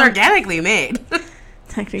gonna say it was organically made.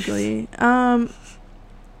 Technically, of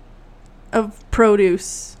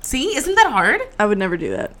produce. See, isn't that hard? I would never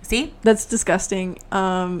do that. See, that's disgusting.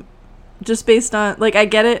 Just based on like, I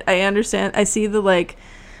get it. I understand. I see the like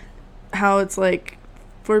how it's like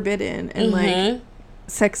forbidden and like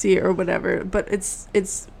sexy or whatever, but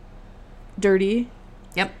it's dirty.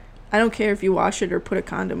 Yep. I don't care if you wash it or put a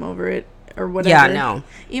condom over it or whatever. Yeah, no.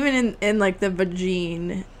 Even in like the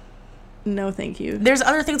vagine, no thank you. There's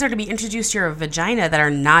other things that are to be introduced to your vagina that are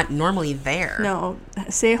not normally there. No.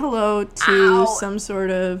 Say hello to some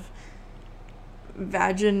sort of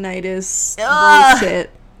vaginitis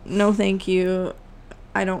bullshit. No thank you.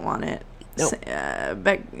 I don't want it. Nope.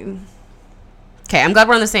 Okay, I'm glad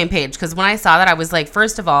we're on the same page, because when I saw that, I was like,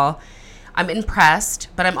 first of all, I'm impressed,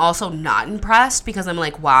 but I'm also not impressed, because I'm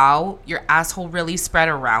like, wow, your asshole really spread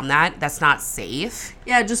around that. That's not safe.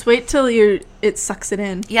 Yeah, just wait till it sucks it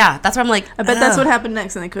in. Yeah, that's what I'm like. I bet that's what happened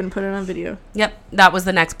next, and they couldn't put it on video. Yep, that was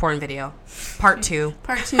the next porn video. Part 2.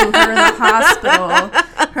 Part 2, her in the hospital.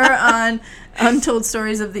 Her on Untold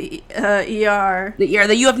Stories of the ER. The ER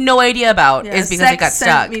that you have no idea about is because it got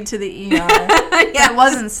stuck. Sent me to the ER. It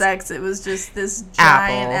wasn't sex. It was just this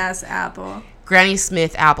giant ass apple. Granny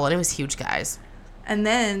Smith apple, and it was huge, guys. And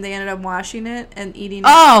then they ended up washing it and eating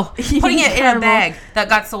Oh, it. putting it in a caramel. bag that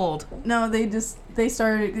got sold. No, they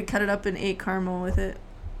started to cut it up and ate caramel with it.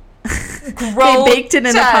 Gross. They baked it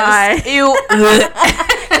in a pie. Ew.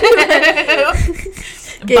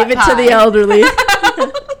 Gave it to the elderly.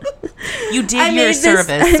 You did your service,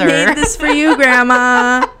 I sir. made this for you,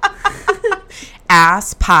 Grandma.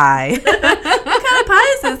 Ass pie. What kind of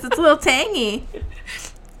pie is this? It's a little tangy.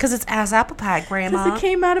 Because it's ass apple pie, Grandma. Because it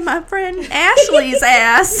came out of my friend Ashley's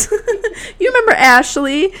ass. You remember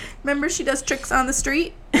Ashley? Remember she does tricks on the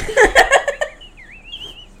street?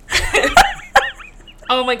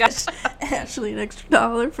 Oh my gosh. Ashley, an extra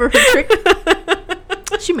 $1 for her trick.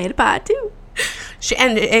 She made a pie too.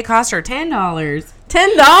 And it cost her $10.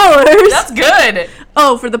 $10? That's good.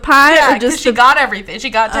 Oh, for the pie? Yeah, or just she got everything. She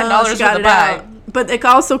got $10 she for got the it pie. out. But it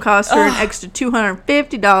also cost her an extra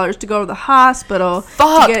 $250 to go to the hospital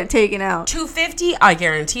Fuck. to get it taken out. $250? I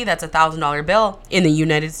guarantee that's a $1,000 bill in the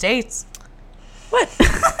United States. What?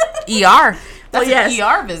 ER. That's yes. an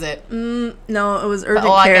ER visit. No, it was urgent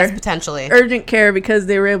I care. guess potentially. Urgent care because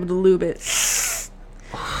they were able to lube it.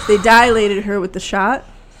 They dilated her with the shot.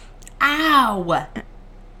 Ow.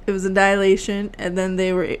 It was a dilation, and then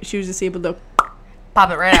she was just able to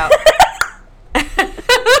Pop it right out.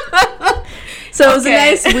 So it was a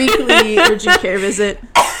nice weekly urgent care visit.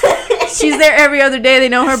 She's there every other day. They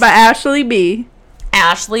know her by Ashley B.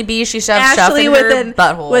 Ashley B. She shoved stuff Ashley in with her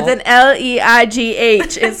butthole. with an Leigh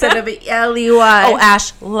instead of an Ley. Oh,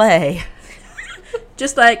 Ashley.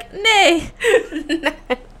 Just like nay.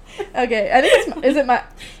 Okay, I think is it my?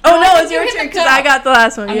 Oh no, it's your turn because I got the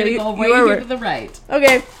last one. I'm gonna go way here to the right.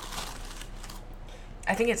 Okay.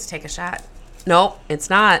 I think it's take a shot. Nope, it's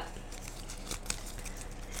not.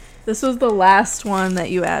 This was the last one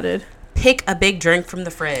that you added. Pick a big drink from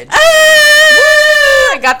the fridge.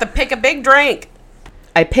 I got the pick a big drink.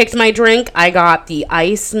 I picked my drink. I got the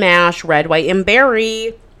Ice Smash Red, White, and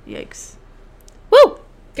Berry. Yikes. Woo!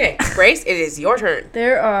 Okay, Grace, it is your turn.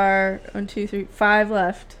 There are 1, 2, 3, 5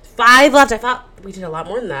 left. 5 left. I thought we did a lot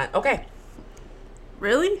more than that. Okay.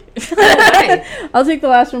 Really? Okay. I'll take the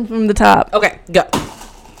last one from the top. Okay, go.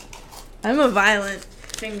 I'm a violent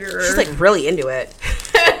fingerer. She's like really into it.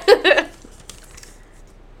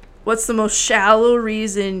 What's the most shallow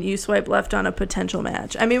reason you swipe left on a potential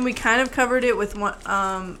match? I mean, we kind of covered it with one,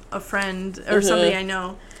 a friend or somebody I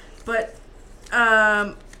know. But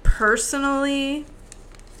personally,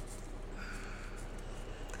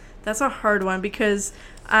 that's a hard one because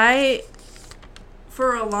I,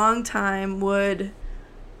 for a long time, would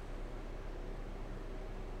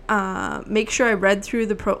make sure I read through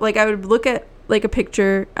the I would look at like a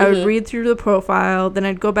picture, I would read through the profile, then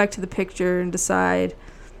I'd go back to the picture and decide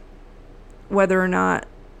whether or not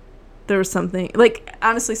there was something. Like,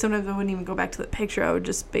 honestly, sometimes I wouldn't even go back to the picture. I would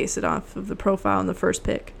just base it off of the profile in the first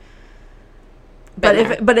pick. But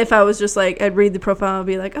if I was just like, I'd read the profile and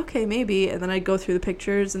be like, okay, maybe, and then I'd go through the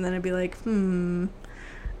pictures and then I'd be like,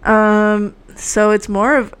 so it's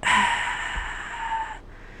more of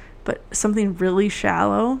but something really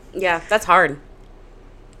shallow. Yeah, that's hard.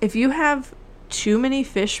 If you have too many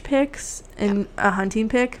fish picks in a hunting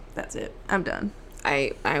pick, that's it. I'm done.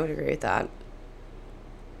 I would agree with that.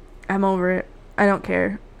 I'm over it. I don't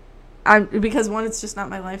care. Because one, it's just not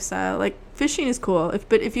my lifestyle. Like, fishing is cool.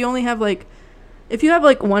 But if you only have like, if you have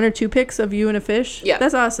like 1 or 2 pics of you and a fish,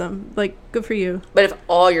 that's awesome. Like, good for you. But if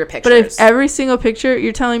all your pictures, but if every single picture,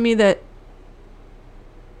 you're telling me that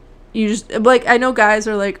you just like, I know guys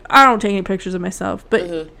are like, I don't take any pictures of myself,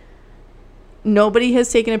 but nobody has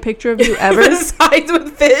taken a picture of you ever. Besides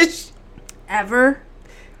with fish, ever.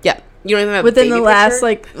 Yeah. You don't even have within the last picture?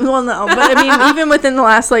 like, well, no, but I mean, even within the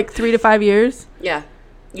last like 3 to 5 years. Yeah,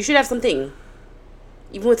 you should have something,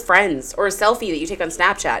 even with friends, or a selfie that you take on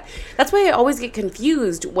Snapchat. That's why I always get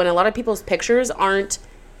confused when a lot of people's pictures aren't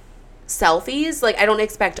selfies. Like, I don't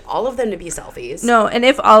expect all of them to be selfies. No, and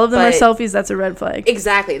if all of them are selfies, that's a red flag.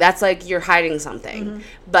 Exactly, that's like you're hiding something.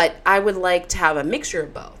 But I would like to have a mixture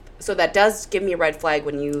of both. So that does give me a red flag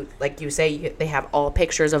when you, like you say, they have all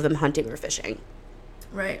pictures of them hunting or fishing.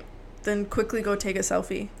 Right. Then quickly go take a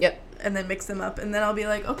selfie. Yep. And then mix them up. And then I'll be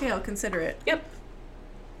like, okay, I'll consider it. Yep.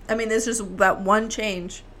 I mean, there's just that one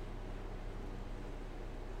change.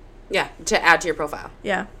 Yeah, to add to your profile.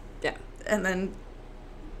 Yeah. Yeah. And then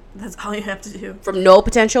that's all you have to do. From no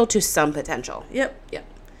potential to some potential. Yep. Yep.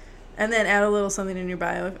 And then add a little something in your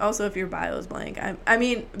bio. Also, if your bio is blank. I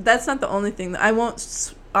mean, that's not the only thing. I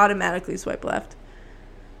won't automatically swipe left.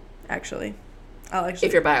 Actually.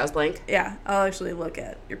 If your bio is blank? Yeah, I'll actually look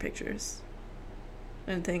at your pictures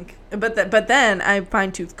and think. But then I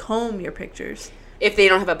fine-tooth comb your pictures if they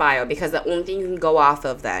don't have a bio, because the only thing you can go off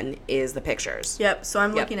of then is the pictures. Yep. So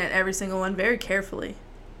I'm looking at every single one very carefully.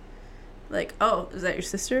 Like, oh, is that your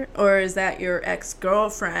sister? Or is that your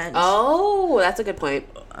ex-girlfriend? Oh, that's a good point.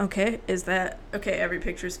 Okay, is that... Okay, every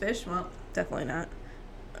picture's fish? Well, definitely not.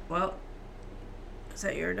 Well, is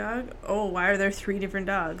that your dog? Oh, why are there 3 different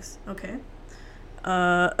dogs? Okay.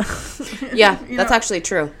 Yeah, that's actually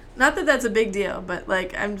true. Not that that's a big deal, but,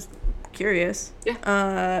 like, I'm just curious.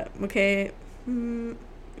 Yeah. Okay.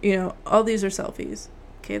 All these are selfies.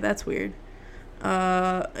 Okay, that's weird.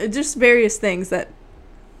 Just various things that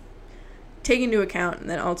take into account, and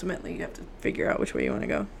then ultimately you have to figure out which way you want to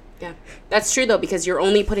go. Yeah, that's true though, because you're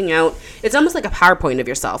only putting out, it's almost like a PowerPoint of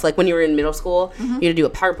yourself. Like when you were in middle school, you had to do a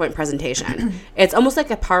PowerPoint presentation. It's almost like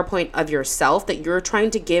a PowerPoint of yourself that you're trying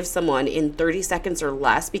to give someone in 30 seconds or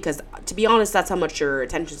less, because to be honest, that's how much your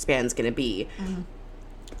attention span is going to be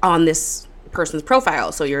on this person's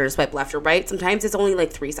profile. So you're going to swipe left or right. Sometimes it's only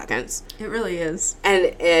like 3 seconds. It really is.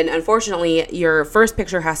 And unfortunately, your first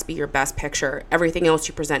picture has to be your best picture. Everything else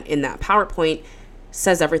you present in that PowerPoint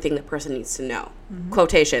says everything the person needs to know.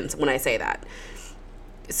 Quotations when I say that.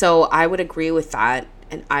 So I would agree with that.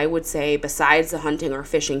 And I would say, besides the hunting or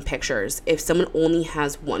fishing pictures, if someone only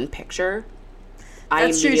has one picture, I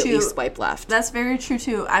immediately swipe left. That's very true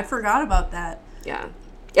too. I forgot about that. Yeah.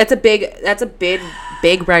 That's a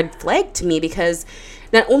big red flag to me, because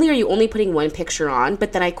not only are you only putting one picture on,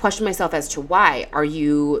 but then I question myself as to why. Are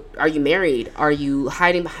you married? Are you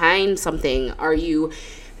hiding behind something? Are you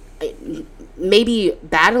maybe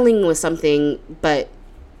battling with something, but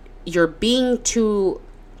you're being too,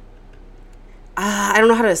 I don't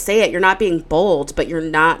know how to say it. You're not being bold, but you're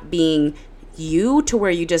not being you, to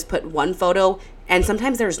where you just put one photo, and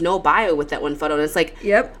sometimes there's no bio with that one photo, and it's like,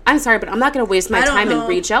 yep, I'm sorry, but I'm not going to waste my time and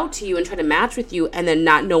reach out to you and try to match with you and then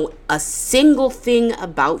not know a single thing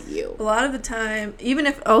about you. A lot of the time, even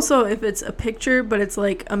if it's a picture, but it's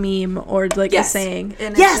like a meme or like a saying.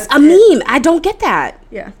 And yes, a meme. I don't get that.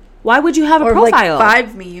 Yeah. Why would you have a profile? Like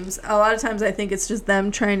 5 memes. A lot of times I think it's just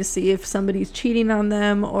them trying to see if somebody's cheating on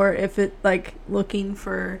them, or if it like looking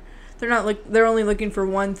for... They're only looking for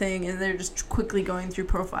one thing, and they're just quickly going through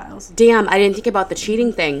profiles. Damn, I didn't think about the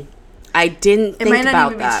cheating thing. I didn't think about that. It might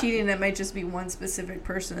not even be cheating. It might just be one specific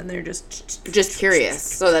person, and they're just curious,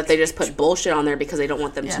 so that they just put bullshit on there because they don't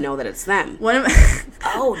want them to know that it's them.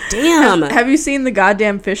 Oh, damn. Have you seen the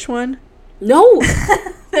goddamn fish one? No.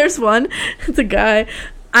 There's one. It's a guy.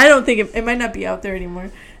 I don't think it might not be out there anymore.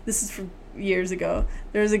 This is from years ago.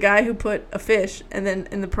 There was a guy who put a fish, and then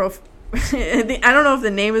in the I don't know if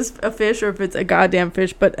the name is a fish or if it's a goddamn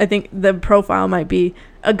fish, but I think the profile might be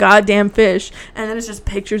a goddamn fish, and then it's just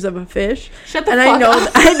pictures of a fish. Shut the fuck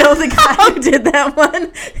up. I know the guy who did that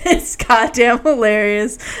one. It's goddamn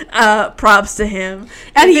hilarious. Props to him.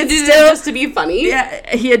 And he did it just to be funny.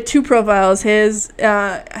 Yeah, he had 2 profiles. His,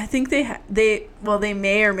 I think they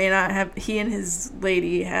may or may not have. He and his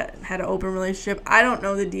lady had an open relationship. I don't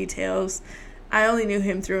know the details. I only knew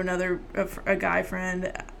him through a guy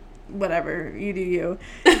friend. Whatever, you do you.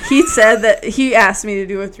 He said that he asked me to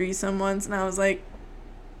do a threesome once, and I was like,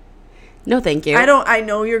 no thank you. I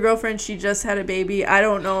know your girlfriend, she just had a baby. I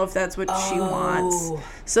don't know if that's what she wants.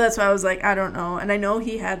 So that's why I was like, I don't know. And I know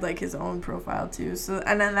he had like his own profile too. So,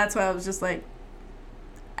 and then that's why I was just like,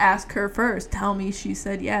 ask her first. Tell me she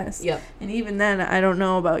said yes. Yep. And even then, I don't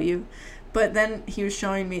know about you. But then he was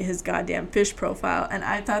showing me his goddamn fish profile, and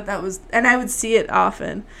I thought that was, and I would see it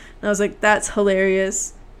often. And I was like, that's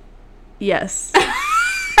hilarious. Yes.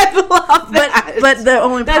 I love that. But the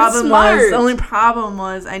only problem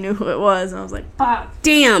was I knew who it was, and I was like, fuck.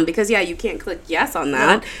 Damn, because you can't click yes on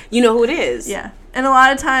that. No. You know who it is. Yeah. And a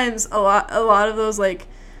lot of times a lot of those like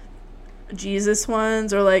Jesus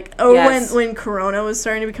ones, or like when Corona was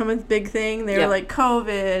starting to become a big thing, they were like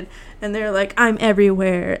COVID, and they're like, I'm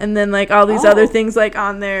everywhere, and then like all these other things like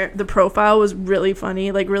on there. The profile was really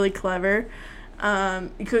funny, like really clever.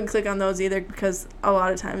 You couldn't click on those either, because a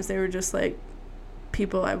lot of times they were just like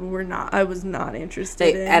people I was not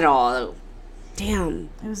interested in at all. Damn,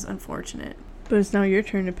 it was unfortunate. But it's now your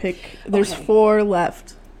turn to pick. There's 4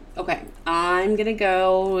 left. Okay, I'm gonna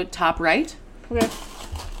go top right. Okay.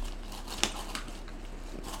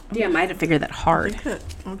 Damn, I had to figure that hard.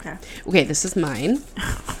 Okay, this is mine.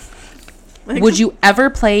 Would you ever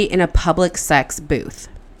play in a public sex booth?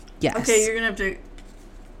 Yes. Okay, you're gonna have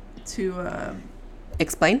to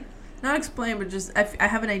explain? Not explain, but just I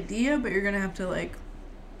have an idea, but you're gonna have to like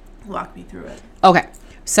walk me through it. Okay,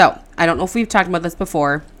 so I don't know if we've talked about this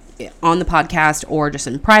before on the podcast, or just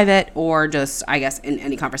in private, or just I guess in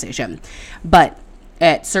any conversation, but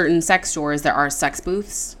at certain sex stores there are sex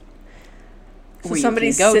booths. So where you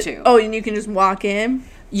somebody can go sit- to. Oh, and you can just walk in.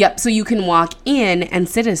 Yep. So you can walk in and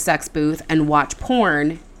sit at a sex booth and watch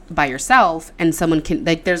porn by yourself, and someone can,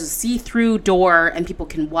 like, there's a see-through door and people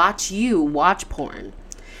can watch you watch porn.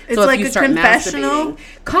 It's so if like you a start confessional.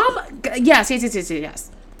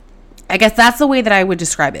 Yes. I guess that's the way that I would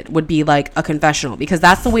describe it, would be like a confessional, because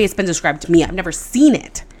that's the way it's been described to me. I've never seen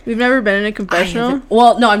it. We've never been in a confessional.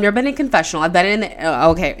 Well, no, I've never been in a confessional. I've been in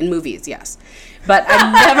in movies, yes. But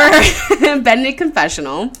I've never been in a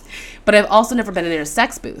confessional. But I've also never been in a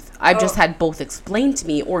sex booth. I've just had both explained to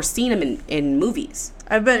me or seen them in movies.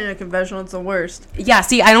 I've been in a confessional. It's the worst. Yeah,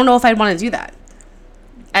 see, I don't know if I'd want to do that.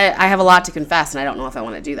 I have a lot to confess, and I don't know if I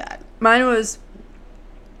want to do that. Mine was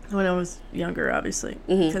when I was younger, obviously,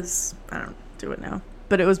 because I don't do it now.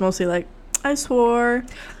 But it was mostly like, I swore.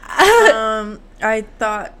 I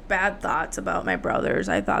thought bad thoughts about my brothers.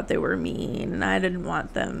 I thought they were mean, and I didn't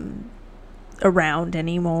want them around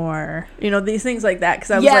anymore. You know, these things like that,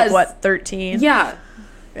 because I was like, what, 13? Yeah.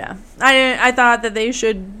 Yeah. I thought that they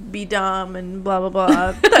should be dumb and blah, blah,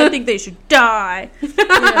 blah. I think they should die. You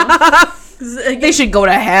know? They should go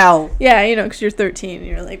to hell. Yeah, you know, because you're 13 and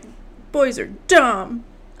you're like, boys are dumb.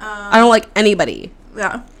 I don't like anybody.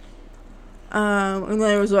 Yeah. And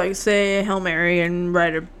then it was like, say a Hail Mary and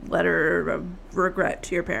write a letter of regret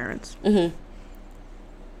to your parents. Mm-hmm.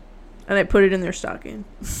 And I put it in their stocking.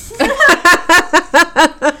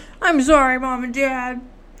 I'm sorry, Mom and Dad.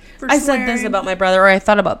 I said this about my brother, or I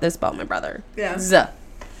thought about this about my brother. Yeah. Zuh.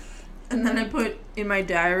 And then I put in my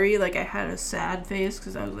diary, like, I had a sad face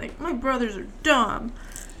because I was like, my brothers are dumb.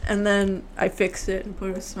 And then I fixed it and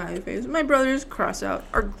put a smiley face. My brothers, cross out,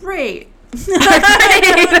 are great. But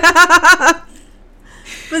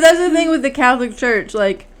that's the thing with the Catholic Church.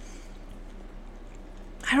 Like,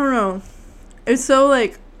 I don't know. It's so,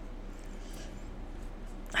 like,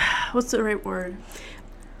 what's the right word?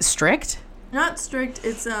 Strict? Not strict.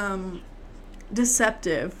 It's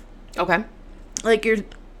deceptive. Okay. Like,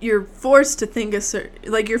 you're forced to think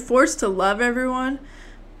like, you're forced to love everyone.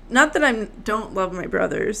 Not that I don't love my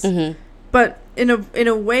brothers, but in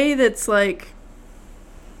a way that's like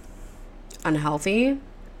unhealthy.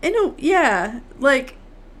 Yeah, like,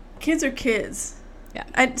 kids are kids. Yeah,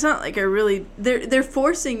 it's not like they're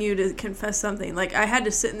forcing you to confess something. Like, I had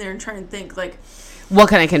to sit in there and try and think, like, what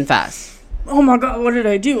can I confess? Oh my God, what did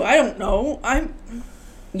I do? I don't know.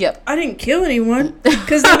 Yep. I didn't kill anyone,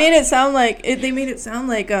 because they made it sound like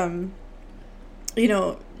you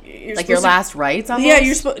know, like your last rites. Almost? Yeah,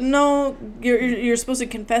 you're supposed to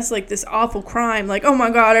confess, like, this awful crime, like, oh my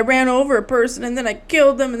God, I ran over a person and then I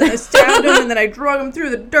killed them and then I stabbed them and then I drug them through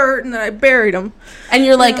the dirt and then I buried them. And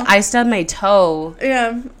you're like, I stubbed my toe.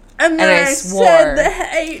 Yeah. And then I swore. Said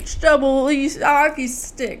the H-double-E hockey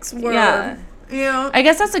sticks word. Yeah. You know? I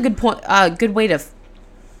guess that's a good point. Good way to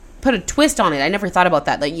put a twist on it. I never thought about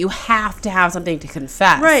that. Like, you have to have something to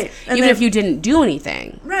confess, right? Even if you didn't do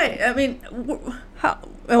anything, right? I mean, how?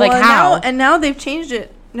 How? Now they've changed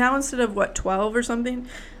it. Now, instead of 12 or something,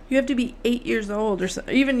 you have to be 8 years old or so,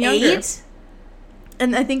 even younger. 8?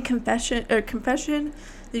 And I think confession.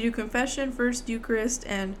 They do confession, first Eucharist,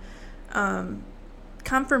 and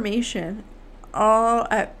confirmation, all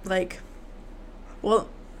at, like, well,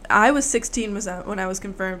 I was 16 when I was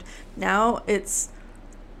confirmed. Now it's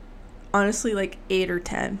honestly like 8 or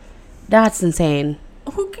 10. That's insane.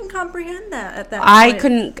 Who can comprehend that at that point? I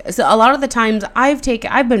couldn't. So a lot of the times I've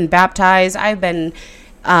been baptized. I've been,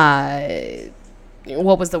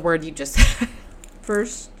 what was the word you just said?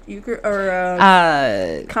 First Eucharist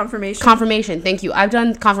or confirmation. Confirmation. Thank you. I've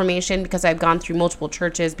done confirmation because I've gone through multiple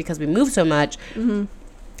churches because we moved so much. Mm-hmm.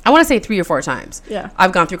 I want to say 3 or 4 times. Yeah.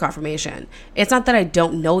 I've gone through confirmation. It's not that I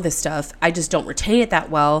don't know this stuff. I just don't retain it that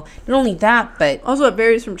well. Not only that, but also it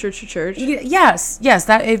varies from church to church. Yes,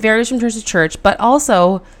 that it varies from church to church. But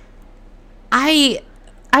also, I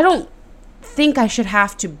don't think I should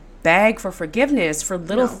have to beg for forgiveness for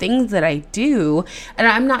little things that I do. And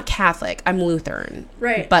I'm not Catholic. I'm Lutheran.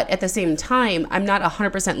 Right. But at the same time, I'm not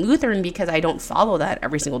 100% Lutheran because I don't follow that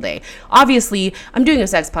every single day. Obviously, I'm doing a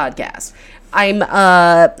sex podcast. I'm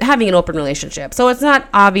having an open relationship. So it's not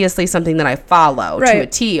obviously something that I follow to a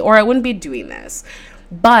T, or I wouldn't be doing this.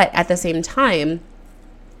 But at the same time,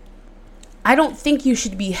 I don't think you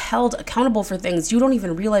should be held accountable for things you don't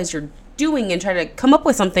even realize you're doing and try to come up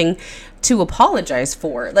with something to apologize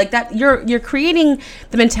for. Like that, you're creating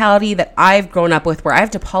the mentality that I've grown up with, where I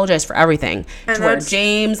have to apologize for everything. And to where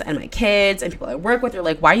James and my kids and people I work with are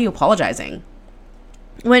like, why are you apologizing?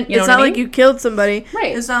 When it's not like you killed somebody.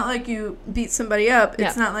 Right. It's not like you beat somebody up.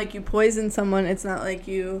 It's not like you poisoned someone. It's not like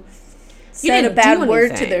you said a bad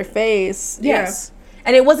word to their face. Yes. Yeah.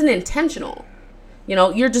 And it wasn't intentional. You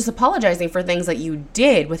know, you're just apologizing for things that you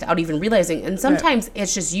did without even realizing. And sometimes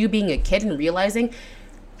it's just you being a kid and realizing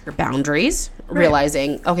your boundaries,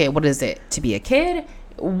 realizing, okay, what is it to be a kid?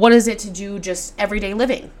 What is it to do just everyday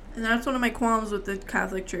living? And that's one of my qualms with the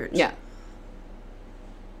Catholic Church. Yeah.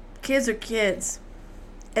 Kids are kids.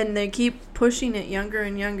 And they keep pushing it younger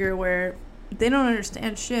and younger where they don't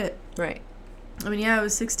understand shit. Right. I mean, yeah, I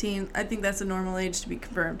was 16. I think that's a normal age to be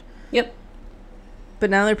confirmed. Yep. But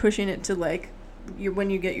now they're pushing it to, like, when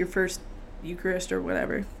you get your first Eucharist or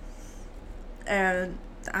whatever. And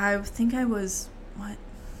I think I was,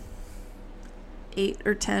 8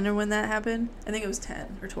 or 10 or when that happened? I think it was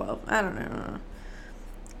 10 or 12. I don't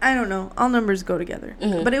know. All numbers go together.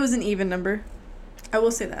 Mm-hmm. But it was an even number. I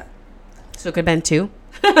will say that. So it could have been 2?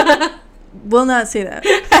 Will not say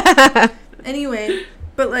that. Anyway,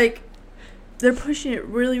 but, like, they're pushing it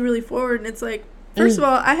really, really forward. And it's like, first of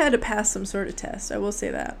all, I had to pass some sort of test. I will say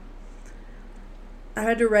that. I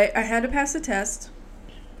had to pass a test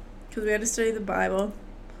because we had to study the Bible.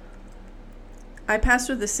 I passed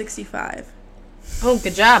with a 65. Oh,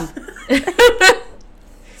 good job.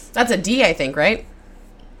 That's a D, I think, right?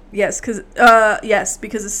 Yes, because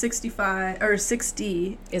a 65 or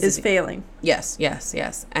 60 is failing. Yes.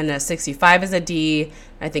 And a 65 is a D.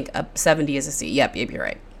 I think a 70 is a C. Yep, you're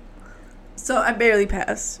right. So I barely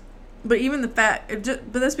passed. But even the fact,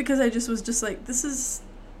 but that's because I just was just like, this is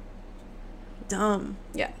dumb.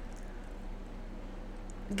 Yeah.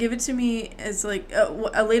 Give it to me as like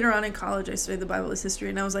later on in college I studied the Bible as history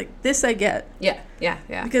and I was like, this I get. Yeah.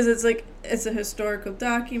 Because it's like it's a historical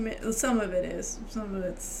document. Some of it is. Some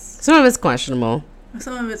of it's questionable.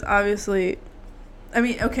 Some of it's obviously. I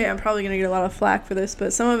mean, okay, I'm probably gonna get a lot of flack for this,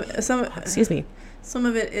 but excuse me. Some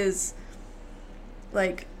of it is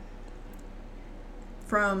like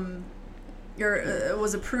from it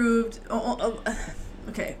was approved.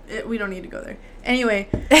 Okay, we don't need to go there. Anyway,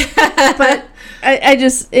 but I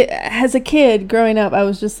just, as a kid growing up, I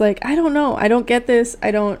was just like, I don't know. I don't get this.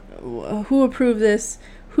 Who approved this?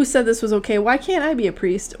 Who said this was okay? Why can't I be a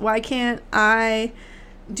priest? Why can't I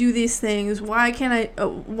do these things?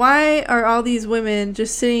 Why are all these women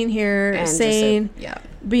just sitting here and saying,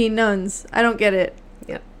 being nuns? I don't get it.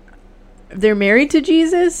 Yep. They're married to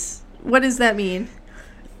Jesus? What does that mean?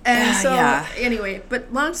 And anyway,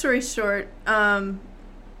 but long story short,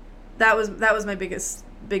 that was my biggest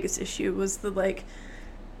issue was the like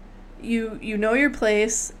you know your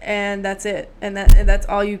place and that's it and that's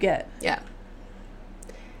all you get. Yeah.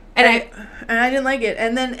 And I didn't like it.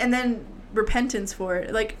 And then repentance for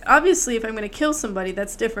it. Like obviously if I'm going to kill somebody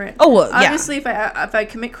that's different. Oh, well, yeah. Obviously if I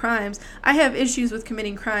commit crimes, I have issues with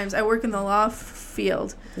committing crimes. I work in the law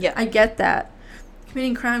field. Yeah. I get that.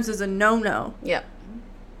 Committing crimes is a no-no. Yeah.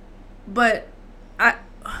 But I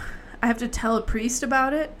have to tell a priest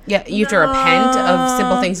about it? Yeah, you have to repent of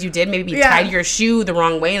simple things you did. Maybe tied your shoe the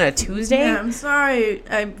wrong way on a Tuesday. Yeah, I'm sorry.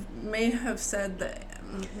 I may have said that,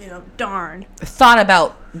 darn. Thought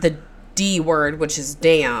about the D word, which is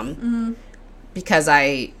damn, because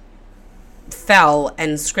I fell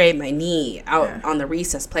and scraped my knee out on the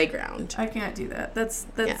recess playground. I can't do that.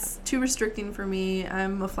 That's too restricting for me.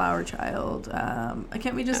 I'm a flower child.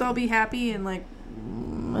 Can't we just all be happy and like...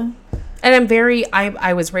 And I'm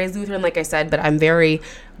I was raised Lutheran, like I said, but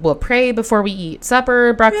we'll pray before we eat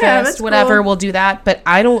supper, breakfast, whatever, cool. We'll do that. But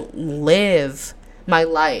I don't live my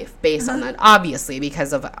life based on that, obviously,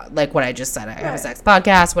 because of, like, what I just said. I have a sex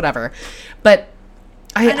podcast, whatever. But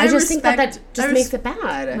I just think that just makes it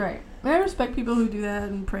bad. Right. I respect people who do that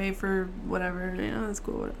and pray for whatever, that's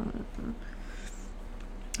cool.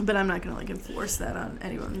 But I'm not going to, like, enforce that on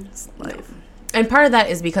anyone's life. No. And part of that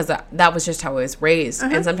is because that was just how I was raised.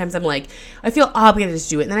 And sometimes I'm like, I feel obligated to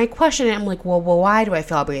do it. And then I question it. I'm like, well, why do I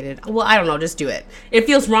feel obligated? Well, I don't know. Just do it. It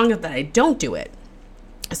feels wrong that I don't do it.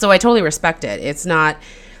 So I totally respect it. It's not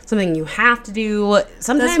something you have to do.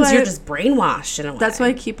 Sometimes you're just brainwashed in a way. That's why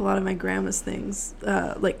I keep a lot of my grandma's things,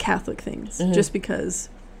 like Catholic things, just because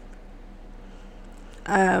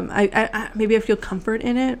I maybe I feel comfort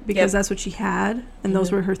in it because that's what she had. And those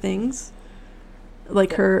were her things.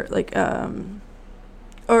 Like her, like,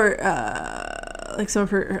 or like some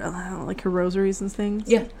of her, like her rosaries and things.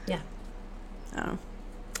 Yeah. Oh.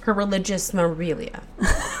 Her religious memorabilia.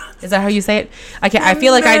 Is that how you say it? I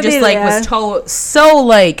feel like I just like was so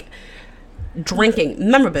like drinking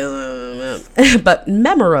memorabilia, but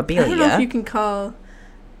memorabilia. I don't know if you can call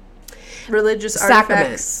religious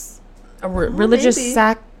artifacts religious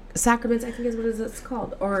sacraments, I think is what it's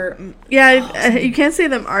called. Or you can't say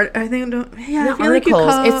them I think I feel articles.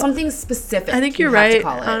 Like it's something specific. I think you're right.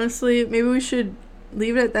 Honestly, maybe we should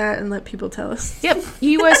leave it at that and let people tell us. Yep.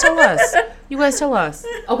 You guys tell us. You guys tell us.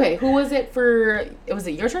 Okay, who was it for? Was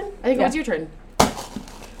it your turn? I think it was your turn.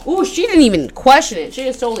 Ooh, she didn't even question it. She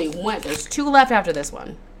just totally went. There's 2 left after this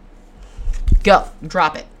one. Go.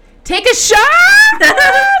 Drop it. Take a shot!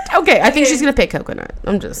 Okay, I think she's going to pick coconut.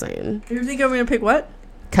 I'm just saying. You think I'm going to pick what?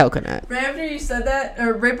 Coconut. Right after you said that,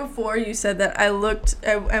 or right before you said that, I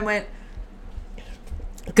went...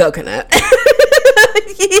 Coconut.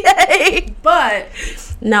 Yay! But...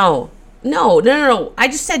 No. I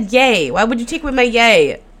just said yay. Why would you take away my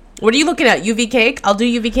yay? What are you looking at? UV cake? I'll do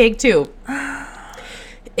UV cake too.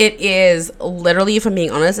 It is literally, if I'm being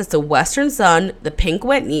honest, it's the Western Sun, the Pink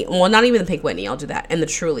Whitney. Well, not even the Pink Whitney. I'll do that. And the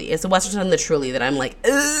Truly. It's the Western Sun and the Truly that I'm like,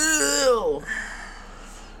 ew.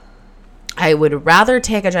 I would rather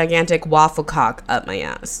take a gigantic waffle cock up my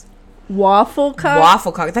ass. Waffle cock?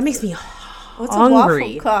 Waffle cock. That makes me What's hungry. a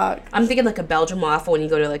waffle cock? I'm thinking like a Belgian waffle when you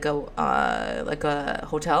go to like a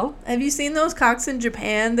hotel. Have you seen those cocks in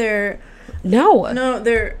Japan? They're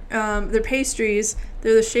pastries.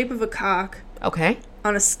 They're the shape of a cock. Okay.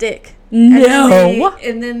 On a stick. No.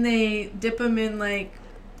 And then they dip them in like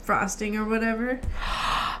frosting or whatever.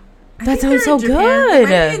 That sounds so good. They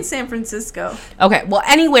might be in San Francisco. Okay. Well,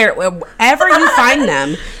 wherever you find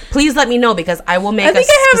them, please let me know because I will make a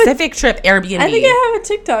specific trip Airbnb. I think I have a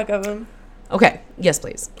TikTok of them. Okay. Yes,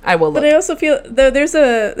 please. I will look. But I also feel there's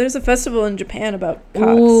a festival in Japan about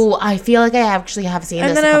cocks. Ooh, I feel like I actually have seen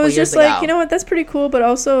this a couple years ago. And then I was just like, you know what? That's pretty cool. But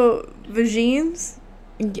also, vagines.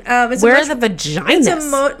 Where are the vaginas? It's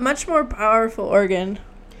a much more powerful organ.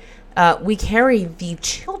 We carry the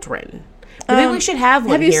children. Maybe we should have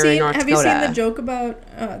one here in North Dakota. Have you seen the joke about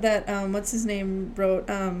that, what's his name wrote,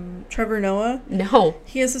 Trevor Noah? No.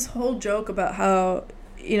 He has this whole joke about how,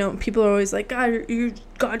 people are always like, God, you're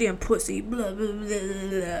goddamn pussy. Blah, blah, blah, blah,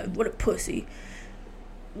 blah. What a pussy.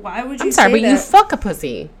 Why would you say that? I'm sorry, but you fuck a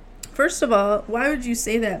pussy. First of all, why would you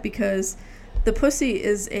say that? Because the pussy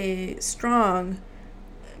is a strong,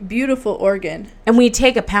 beautiful organ. And we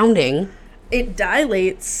take a pounding. It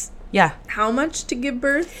dilates. Yeah. How much to give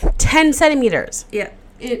birth? 10 centimeters. Yeah.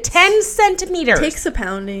 10 centimeters. Takes a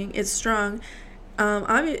pounding. It's strong.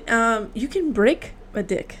 You can break a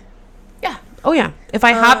dick. Yeah. Oh, yeah. If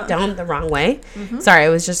I hop down the wrong way. Mm-hmm. Sorry, I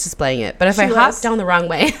was just displaying it. But if I hop down the wrong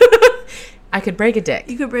way, I could break a dick.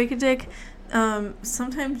 You could break a dick.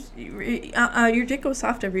 Sometimes your dick goes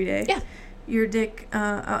soft every day. Yeah. Your dick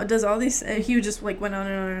does all these. He just like went on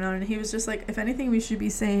and on and on. And he was just like, if anything, we should be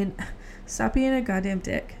saying, stop being a goddamn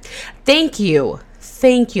dick. Thank you.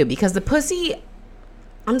 Because the pussy,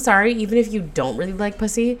 I'm sorry, even if you don't really like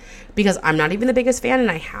pussy, because I'm not even the biggest fan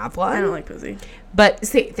and I have one. I don't like pussy. But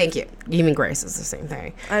see, thank you. Even Grace is the same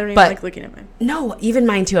thing. I don't even like looking at mine. No, even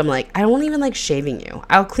mine too. I'm like, I don't even like shaving you.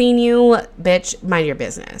 I'll clean you, bitch, mind your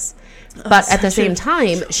business. But at the same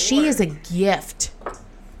time, she is a gift.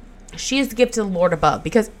 She is the gift to the Lord above.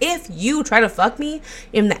 Because if you try to fuck me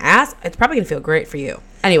in the ass, it's probably going to feel great for you.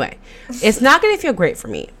 Anyway, it's not going to feel great for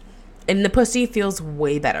me. And the pussy feels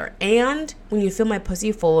way better. And when you feel my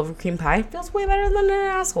pussy full of cream pie, it feels way better than an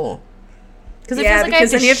asshole. Because it feels like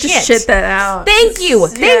then you have to shit that out. Thank you.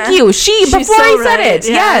 Before I said it.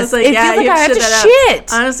 Yeah, yes. Like, it feels like I have to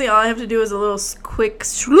shit. Honestly, all I have to do is a little quick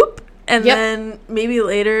swoop. And then maybe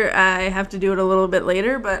later I have to do it a little bit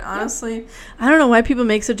later. But honestly, I don't know why people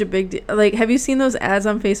make such a big deal. Like, have you seen those ads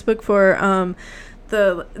on Facebook for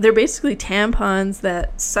they're basically tampons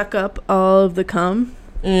that suck up all of the cum?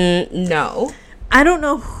 No. I don't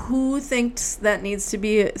know who thinks that needs to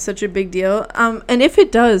be such a big deal. And if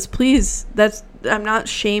it does, please, I'm not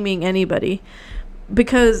shaming anybody.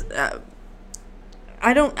 Because for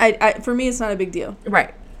me, it's not a big deal.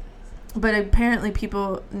 Right. But apparently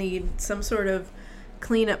people need some sort of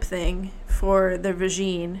cleanup thing for their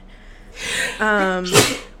vagine.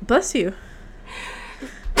 Bless you.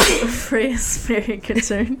 Frey is very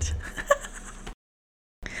concerned.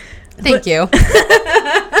 Thank you.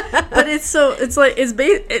 But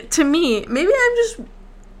to me, maybe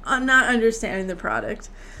I'm not understanding the product.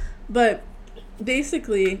 But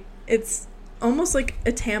basically, it's almost like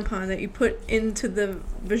a tampon that you put into the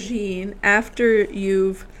vagine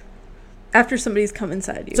after somebody's come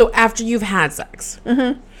inside you. So after you've had sex.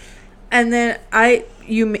 Mm-hmm. And then I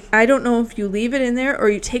don't know if you leave it in there or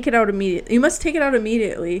you take it out immediately. You must take it out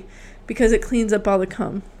immediately because it cleans up all the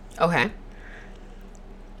cum. Okay.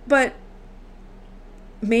 But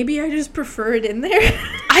maybe I just prefer it in there.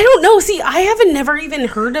 I don't know. See, I haven't never even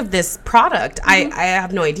heard of this product. Mm-hmm. I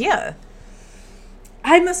have no idea.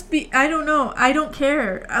 I don't know. I don't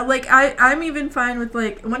care. I'm even fine with,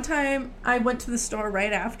 like, one time I went to the store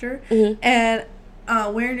right after, mm-hmm. and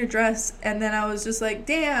wearing a dress, and then I was just like,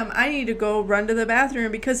 damn, I need to go run to the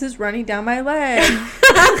bathroom because it's running down my leg.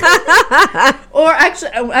 Or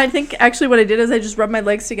actually, I think actually what I did is I just rubbed my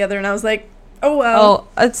legs together, and I was like, oh, well.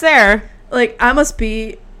 Oh, it's there. Like, I must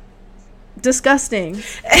be disgusting.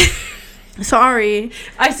 Sorry.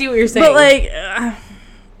 I see what you're saying. But,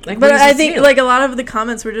 like but I think, like, a lot of the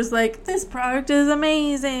comments were just like, this product is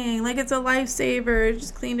amazing. Like, it's a lifesaver. It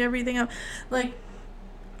just cleaned everything up. Like,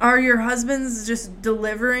 are your husbands just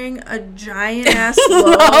delivering a giant-ass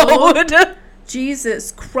load?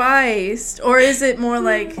 Jesus Christ. Or is it more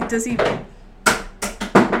like, does he...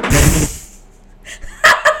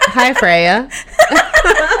 Hi, Freya.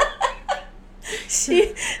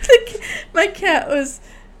 My cat was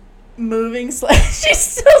moving slightly. She's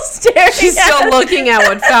still staring. She's still looking at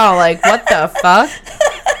what fell. Like, what the fuck?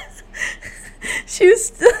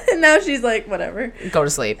 Now she's like, whatever. Go to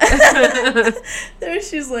sleep. There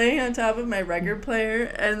she's laying on top of my record player,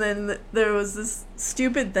 and then there was this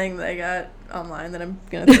stupid thing that I got online that I'm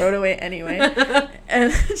gonna throw it away anyway.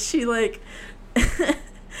 And she like, it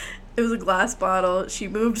was a glass bottle. She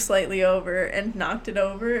moved slightly over and knocked it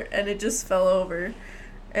over, and it just fell over.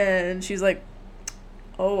 And she's like,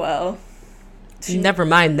 oh well. Never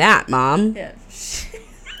mind that, Mom. Yeah.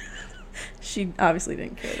 She obviously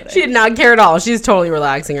didn't care. She did not care at all. She's totally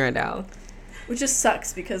relaxing right now. Which just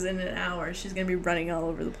sucks because in an hour she's going to be running all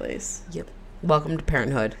over the place. Yep. Welcome to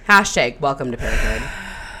parenthood. # welcome to parenthood.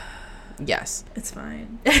 Yes. It's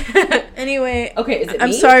fine. Anyway. Okay, is it I'm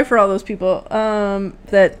me? sorry for all those people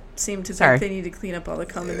that seem to think they need to clean up all the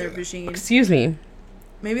cum in their vagine. Excuse me.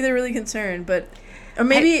 Maybe they're really concerned, but... Or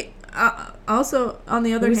maybe... also, on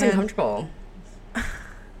the other hand... uncomfortable.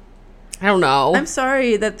 I don't know. I'm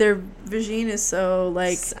sorry that their vagine is so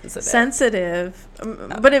like sensitive.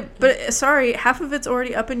 But sorry, half of it's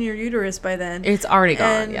already up in your uterus by then. It's already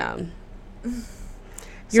gone. Yeah.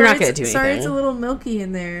 You're not gonna do anything. Sorry, it's a little milky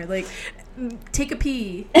in there. Like, take a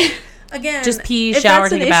pee. Again, just pee, shower,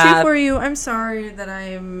 take a bath. If that's an issue for you, I'm sorry that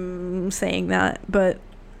I'm saying that, but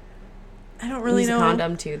I don't really know. Use a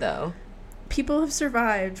condom too, though. People have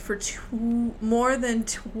survived for more than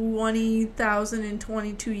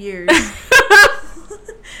 20,022 years.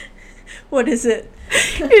 What is it?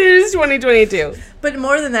 It is 2022. But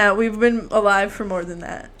more than that, we've been alive for more than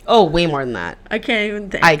that. Oh, way more than that. I can't even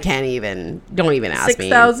think. I can't even. Don't even ask me.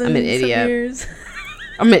 6,000 I'm an idiot. years.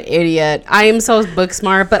 I'm an idiot. I am so book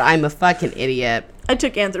smart, but I'm a fucking idiot. I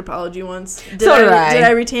took anthropology once. So did I. Did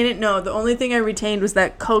I retain it? No. The only thing I retained was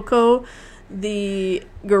that Coco, the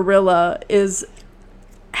gorilla, is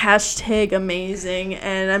 #amazing,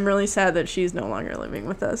 and I'm really sad that she's no longer living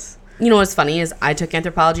with us. You know what's funny is I took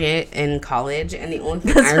anthropology in college, and the only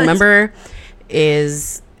thing I remember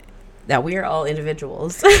is that we are all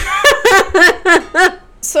individuals.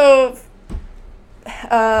 So,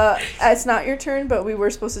 it's not your turn, but we were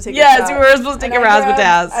supposed to take a shot. Yes, we were supposed to take a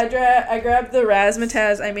razzmatazz. I grabbed the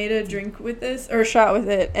razzmatazz. I made a drink with this, or a shot with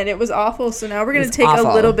it, and it was awful. So now we're going to take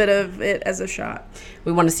a little bit of it as a shot.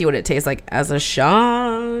 We want to see what it tastes like as a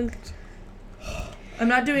shot. I'm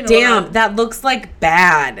not doing a Damn, lot. that looks like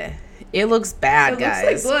bad. It looks bad, guys.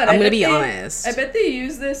 Looks like blood. I'm going to be honest. I bet they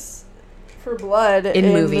use this for blood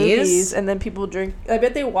in movies, and then people drink. I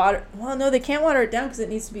bet they water. Well, no, they can't water it down because it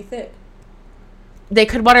needs to be thick. They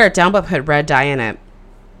could water it down, but put red dye in it.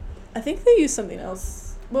 I think they use something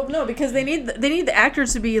else. Well, no, because they need the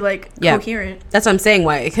actors to be like coherent. That's what I'm saying.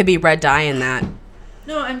 Why it could be red dye in that.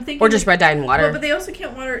 No, I'm thinking. Or just red dye in water. Well, but they also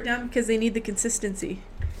can't water it down because they need the consistency.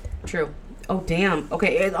 True. Oh, damn.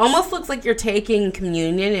 Okay, it almost looks like you're taking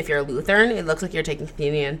communion. If you're a Lutheran, it looks like you're taking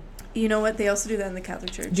communion. You know what? They also do that in the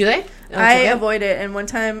Catholic Church. Do they? I avoid it, and one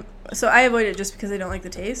time... So I avoid it just because I don't like the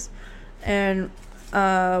taste. And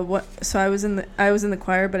so I was in the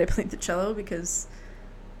choir, but I played the cello because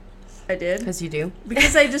I did. Because you do?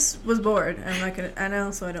 Because I just was bored. I'm not going to... I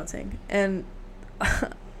know, so I don't sing. And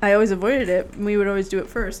I always avoided it. We would always do it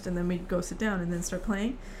first, and then we'd go sit down and then start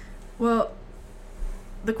playing. Well...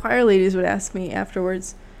 The choir ladies would ask me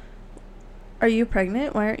afterwards, "Are you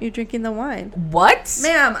pregnant? Why aren't you drinking the wine?" What?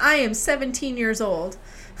 Ma'am, I am 17 years old.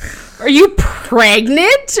 Are you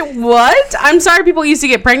pregnant? What? I'm sorry people used to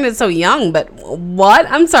get pregnant so young, but what?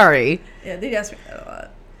 I'm sorry. Yeah, they'd ask me that a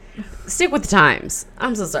lot. Stick with the times.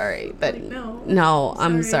 I'm so sorry, but like, no,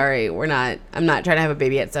 I'm sorry. I'm not trying to have a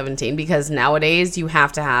baby at 17 because nowadays you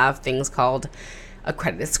have to have things called a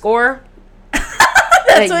credit score.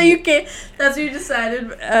 That's what you decided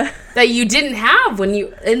that you didn't have when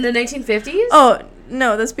you in the 1950s. Oh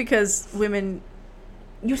no, that's because women.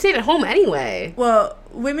 You stayed at home anyway. Well,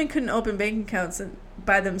 women couldn't open bank accounts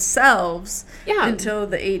by themselves until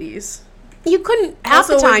the 80s. You couldn't, half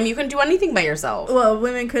the Also, time, you couldn't do anything by yourself. Well,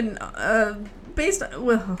 women couldn't, based on,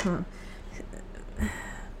 well,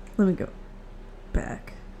 let me go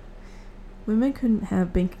back. Women couldn't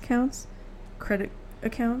have bank accounts, credit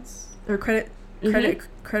accounts, or credit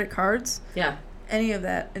cards, Yeah. any of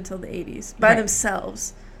that until the 80s by Right.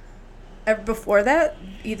 themselves. Before that,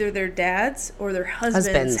 either their dads or their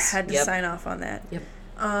husbands had to Yep. sign off on that. Yep.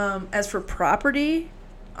 As for property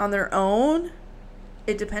on their own,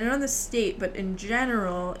 it depended on the state, but in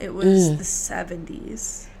general, it was the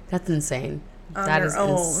 70s. That's insane. On That their is own.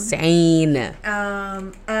 insane.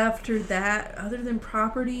 After that, other than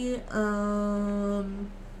property,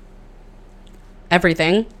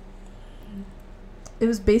 Everything. it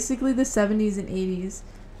was basically the 70s and 80s.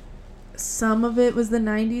 Some of it was the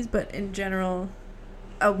 90s, but in general,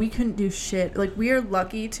 we couldn't do shit. Like, we are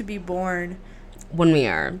lucky to be born When we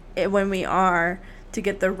are. when we are to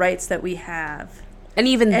get the rights that we have. And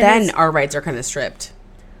even And then, it's- our rights are kind of stripped.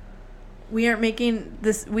 We are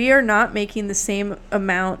not making the same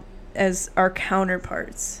amount as our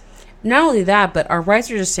counterparts. Not only that, but our rights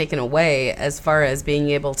are just taken away as far as being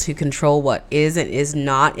able to control what is and is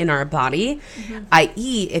not in our body.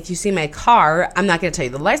 I.e., if you see my car, I'm not going to tell you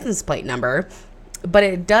the license plate number, but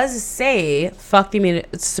it does say "fuck the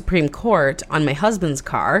Supreme Court" on my husband's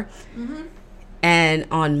car. And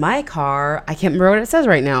on my car, I can't remember what it says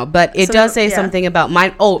right now, but it So, does say yeah. something about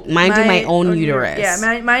minding my own uterus.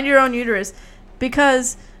 Yeah, mind your own uterus,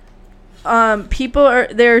 because people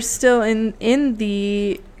they're still in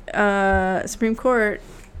the Supreme Court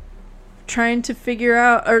trying to figure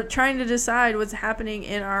out or trying to decide what's happening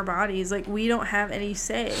in our bodies. Like, we don't have any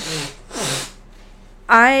say.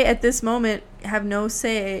 I at this moment have no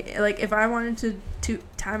say. Like, if I wanted to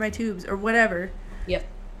tie my tubes or whatever,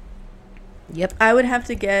 Yep. I would have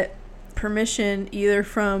to get permission either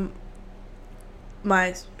from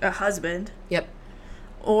my husband Yep.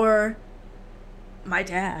 or my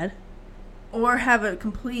dad, or have a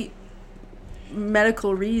complete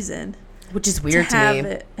medical reason Which is weird to have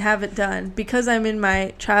me. it done, because I'm in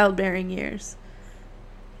my childbearing years.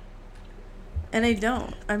 And I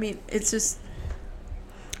don't. I mean, it's just,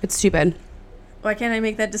 It's stupid. why can't I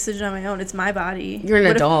make that decision on my own? It's my body. You're an What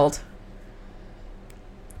if- adult.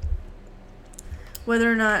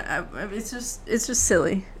 whether or not it's just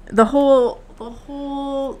silly. The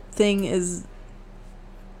whole thing is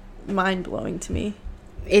mind blowing to me.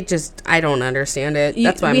 I don't understand it.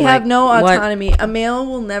 That's why we I'm have like, no what? autonomy. A male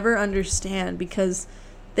will never understand because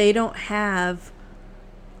they don't have.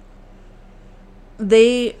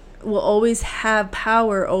 They will always have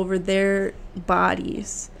power over their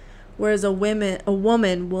bodies, whereas a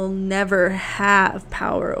woman will never have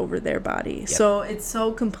power over their body. Yep. So it's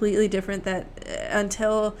so completely different that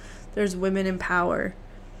until there's women in power,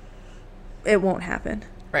 it won't happen.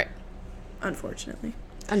 Right. Unfortunately.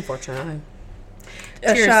 Unfortunately.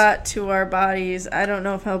 A Cheers. shot to our bodies. I don't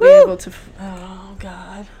know if I'll be Woo! able to. Oh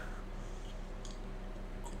God.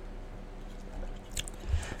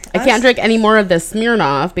 I can't drink any more of this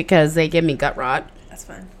Smirnoff because they give me gut rot. That's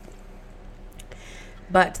fine.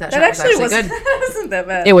 But that That shot was actually actually wasn't, good. that wasn't that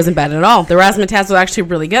bad. It wasn't bad at all. The razzmatazz was actually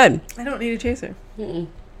really good. I don't need a chaser. Mm-mm.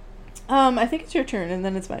 I think it's your turn, and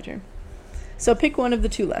then it's my turn. So pick one of the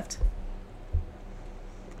two left.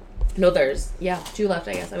 No, there's 2 left.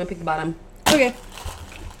 I guess I'm gonna pick the bottom. Okay.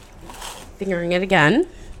 Fingering it again.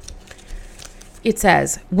 It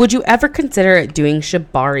says, "Would you ever consider doing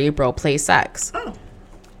shibari roleplay sex?" Oh.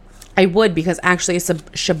 I would, because actually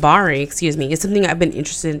shibari, is something I've been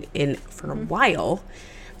interested in for a while.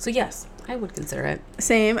 So yes, I would consider it.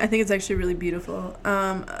 Same. I think it's actually really beautiful.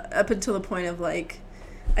 Up until the point of, like,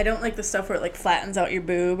 I don't like the stuff where it, like, flattens out your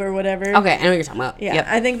boob or whatever. Okay, I know what you're talking about. Yeah. Yep.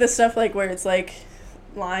 I think the stuff, like, where it's, like,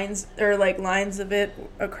 lines of it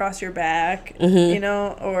across your back, Mhm. you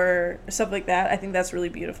know, or stuff like that. I think that's really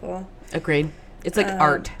beautiful. Agreed. It's like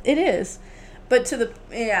art. It is. But to the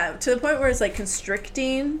point where it's, like,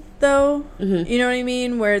 constricting, though. Mhm. You know what I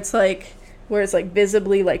mean? Where it's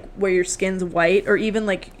visibly, like, where your skin's white, or even,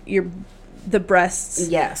 like, the breasts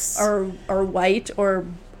Yes. are white or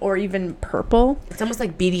even purple. It's almost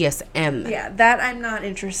like BDSM. Yeah, that I'm not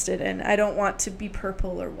interested in. I don't want to be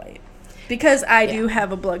purple or white. Because I do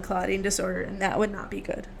have a blood clotting disorder, and that would not be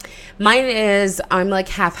good. Mine is, I'm like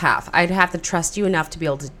half-half. I'd have to trust you enough to be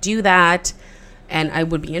able to do that, and I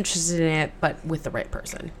would be interested in it, but with the right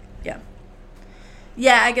person. Yeah.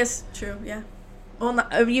 Yeah, I guess, true, yeah.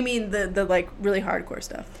 Well, you mean the like, really hardcore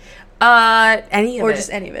stuff? Any of it. Or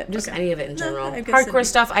just any of it? Just Okay. any of it in No, general. I guess it'd Hardcore be-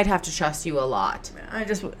 stuff, I'd have to trust you a lot. I'm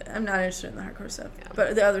not interested in the hardcore stuff. Yeah.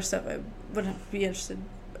 But the other stuff, I would be interested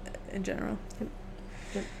in general.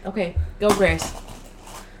 Okay, go Grace.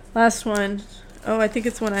 Last one. Oh, I think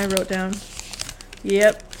it's one I wrote down.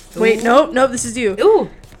 Yep. Wait, nope, this is you. Ooh.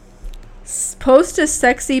 Post a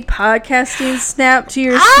sexy podcasting snap to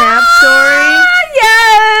your Snap story.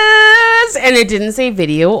 Yes! And it didn't say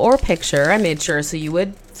video or picture. I made sure so you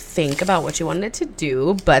would think about what you wanted to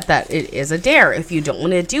do, but that it is a dare. If you don't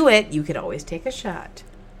want to do it, you could always take a shot.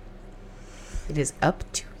 It is up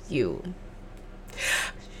to you.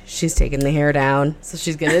 She's taking the hair down, so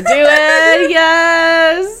she's going to do it.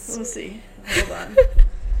 Yes! We'll see. Hold on.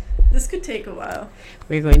 This could take a while.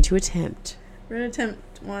 We're going to attempt. We're going to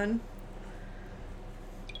attempt one.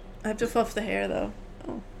 I have to fluff the hair, though.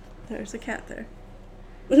 Oh, there's a cat there.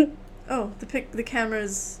 Oh, the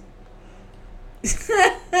camera's...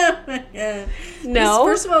 Oh my God. No.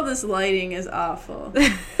 First of all, this lighting is awful.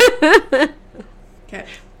 Okay,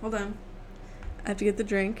 hold on. I have to get the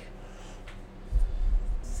drink.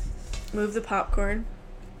 Move the popcorn.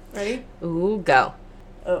 Ready? Ooh, go.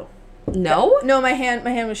 Oh. No? No, my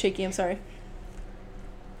hand was shaky. I'm sorry.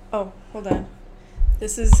 Oh, hold on.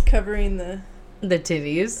 This is covering the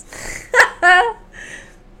titties.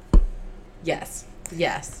 Yes.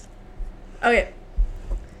 Yes. Okay.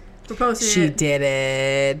 We're posting She it. did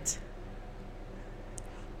it.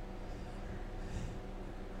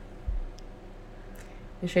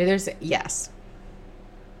 You sure there's... Yes.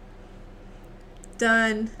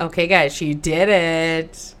 Done. Okay, guys, she did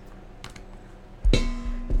it.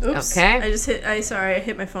 Oops. Okay. I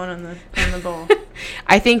hit my phone on the bowl.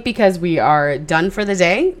 I think because we are done for the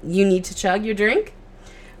day, you need to chug your drink.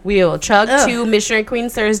 We will chug to Missionary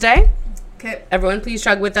Queens Thursday. Okay. Everyone, please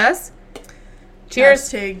chug with us. Cheers.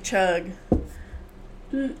 Hashtag chug.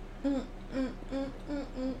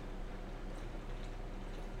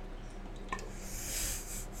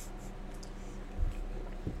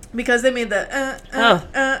 Because they made the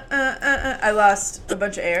I lost a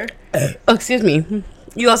bunch of air. Oh, excuse me.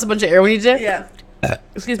 You lost a bunch of air when you did it? Yeah.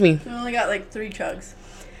 Excuse me. I only got like 3 chugs.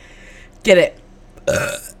 Get it.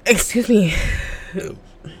 Excuse me.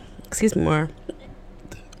 Excuse me more.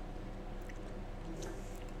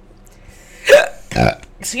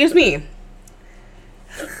 Excuse me.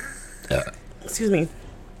 Excuse me.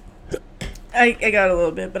 I got a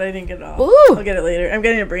little bit, but I didn't get it all. Ooh. I'll get it later. I'm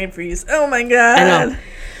getting a brain freeze. Oh my God. I know.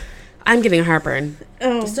 I'm getting heartburn.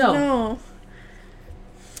 Oh, So- no.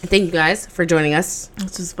 Thank you guys for joining us.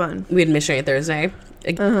 This was fun. We had Missionary Thursday.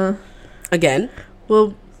 Uh-huh. Again.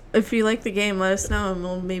 Well, if you like the game, let us know and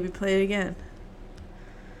we'll maybe play it again.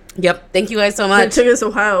 Yep. Thank you guys so It much. took us a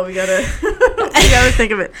while. We gotta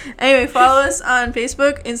think of it. Anyway, follow us on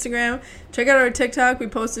Facebook, Instagram. Check out our TikTok. We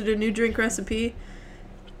posted a new drink recipe.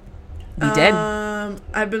 We did.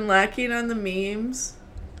 I've been lacking on the memes,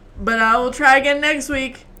 but I will try again next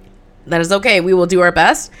week. That is okay. We will do our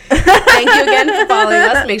best. Thank you again for following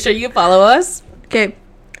us. Make sure you follow us. Okay.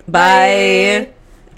 Bye.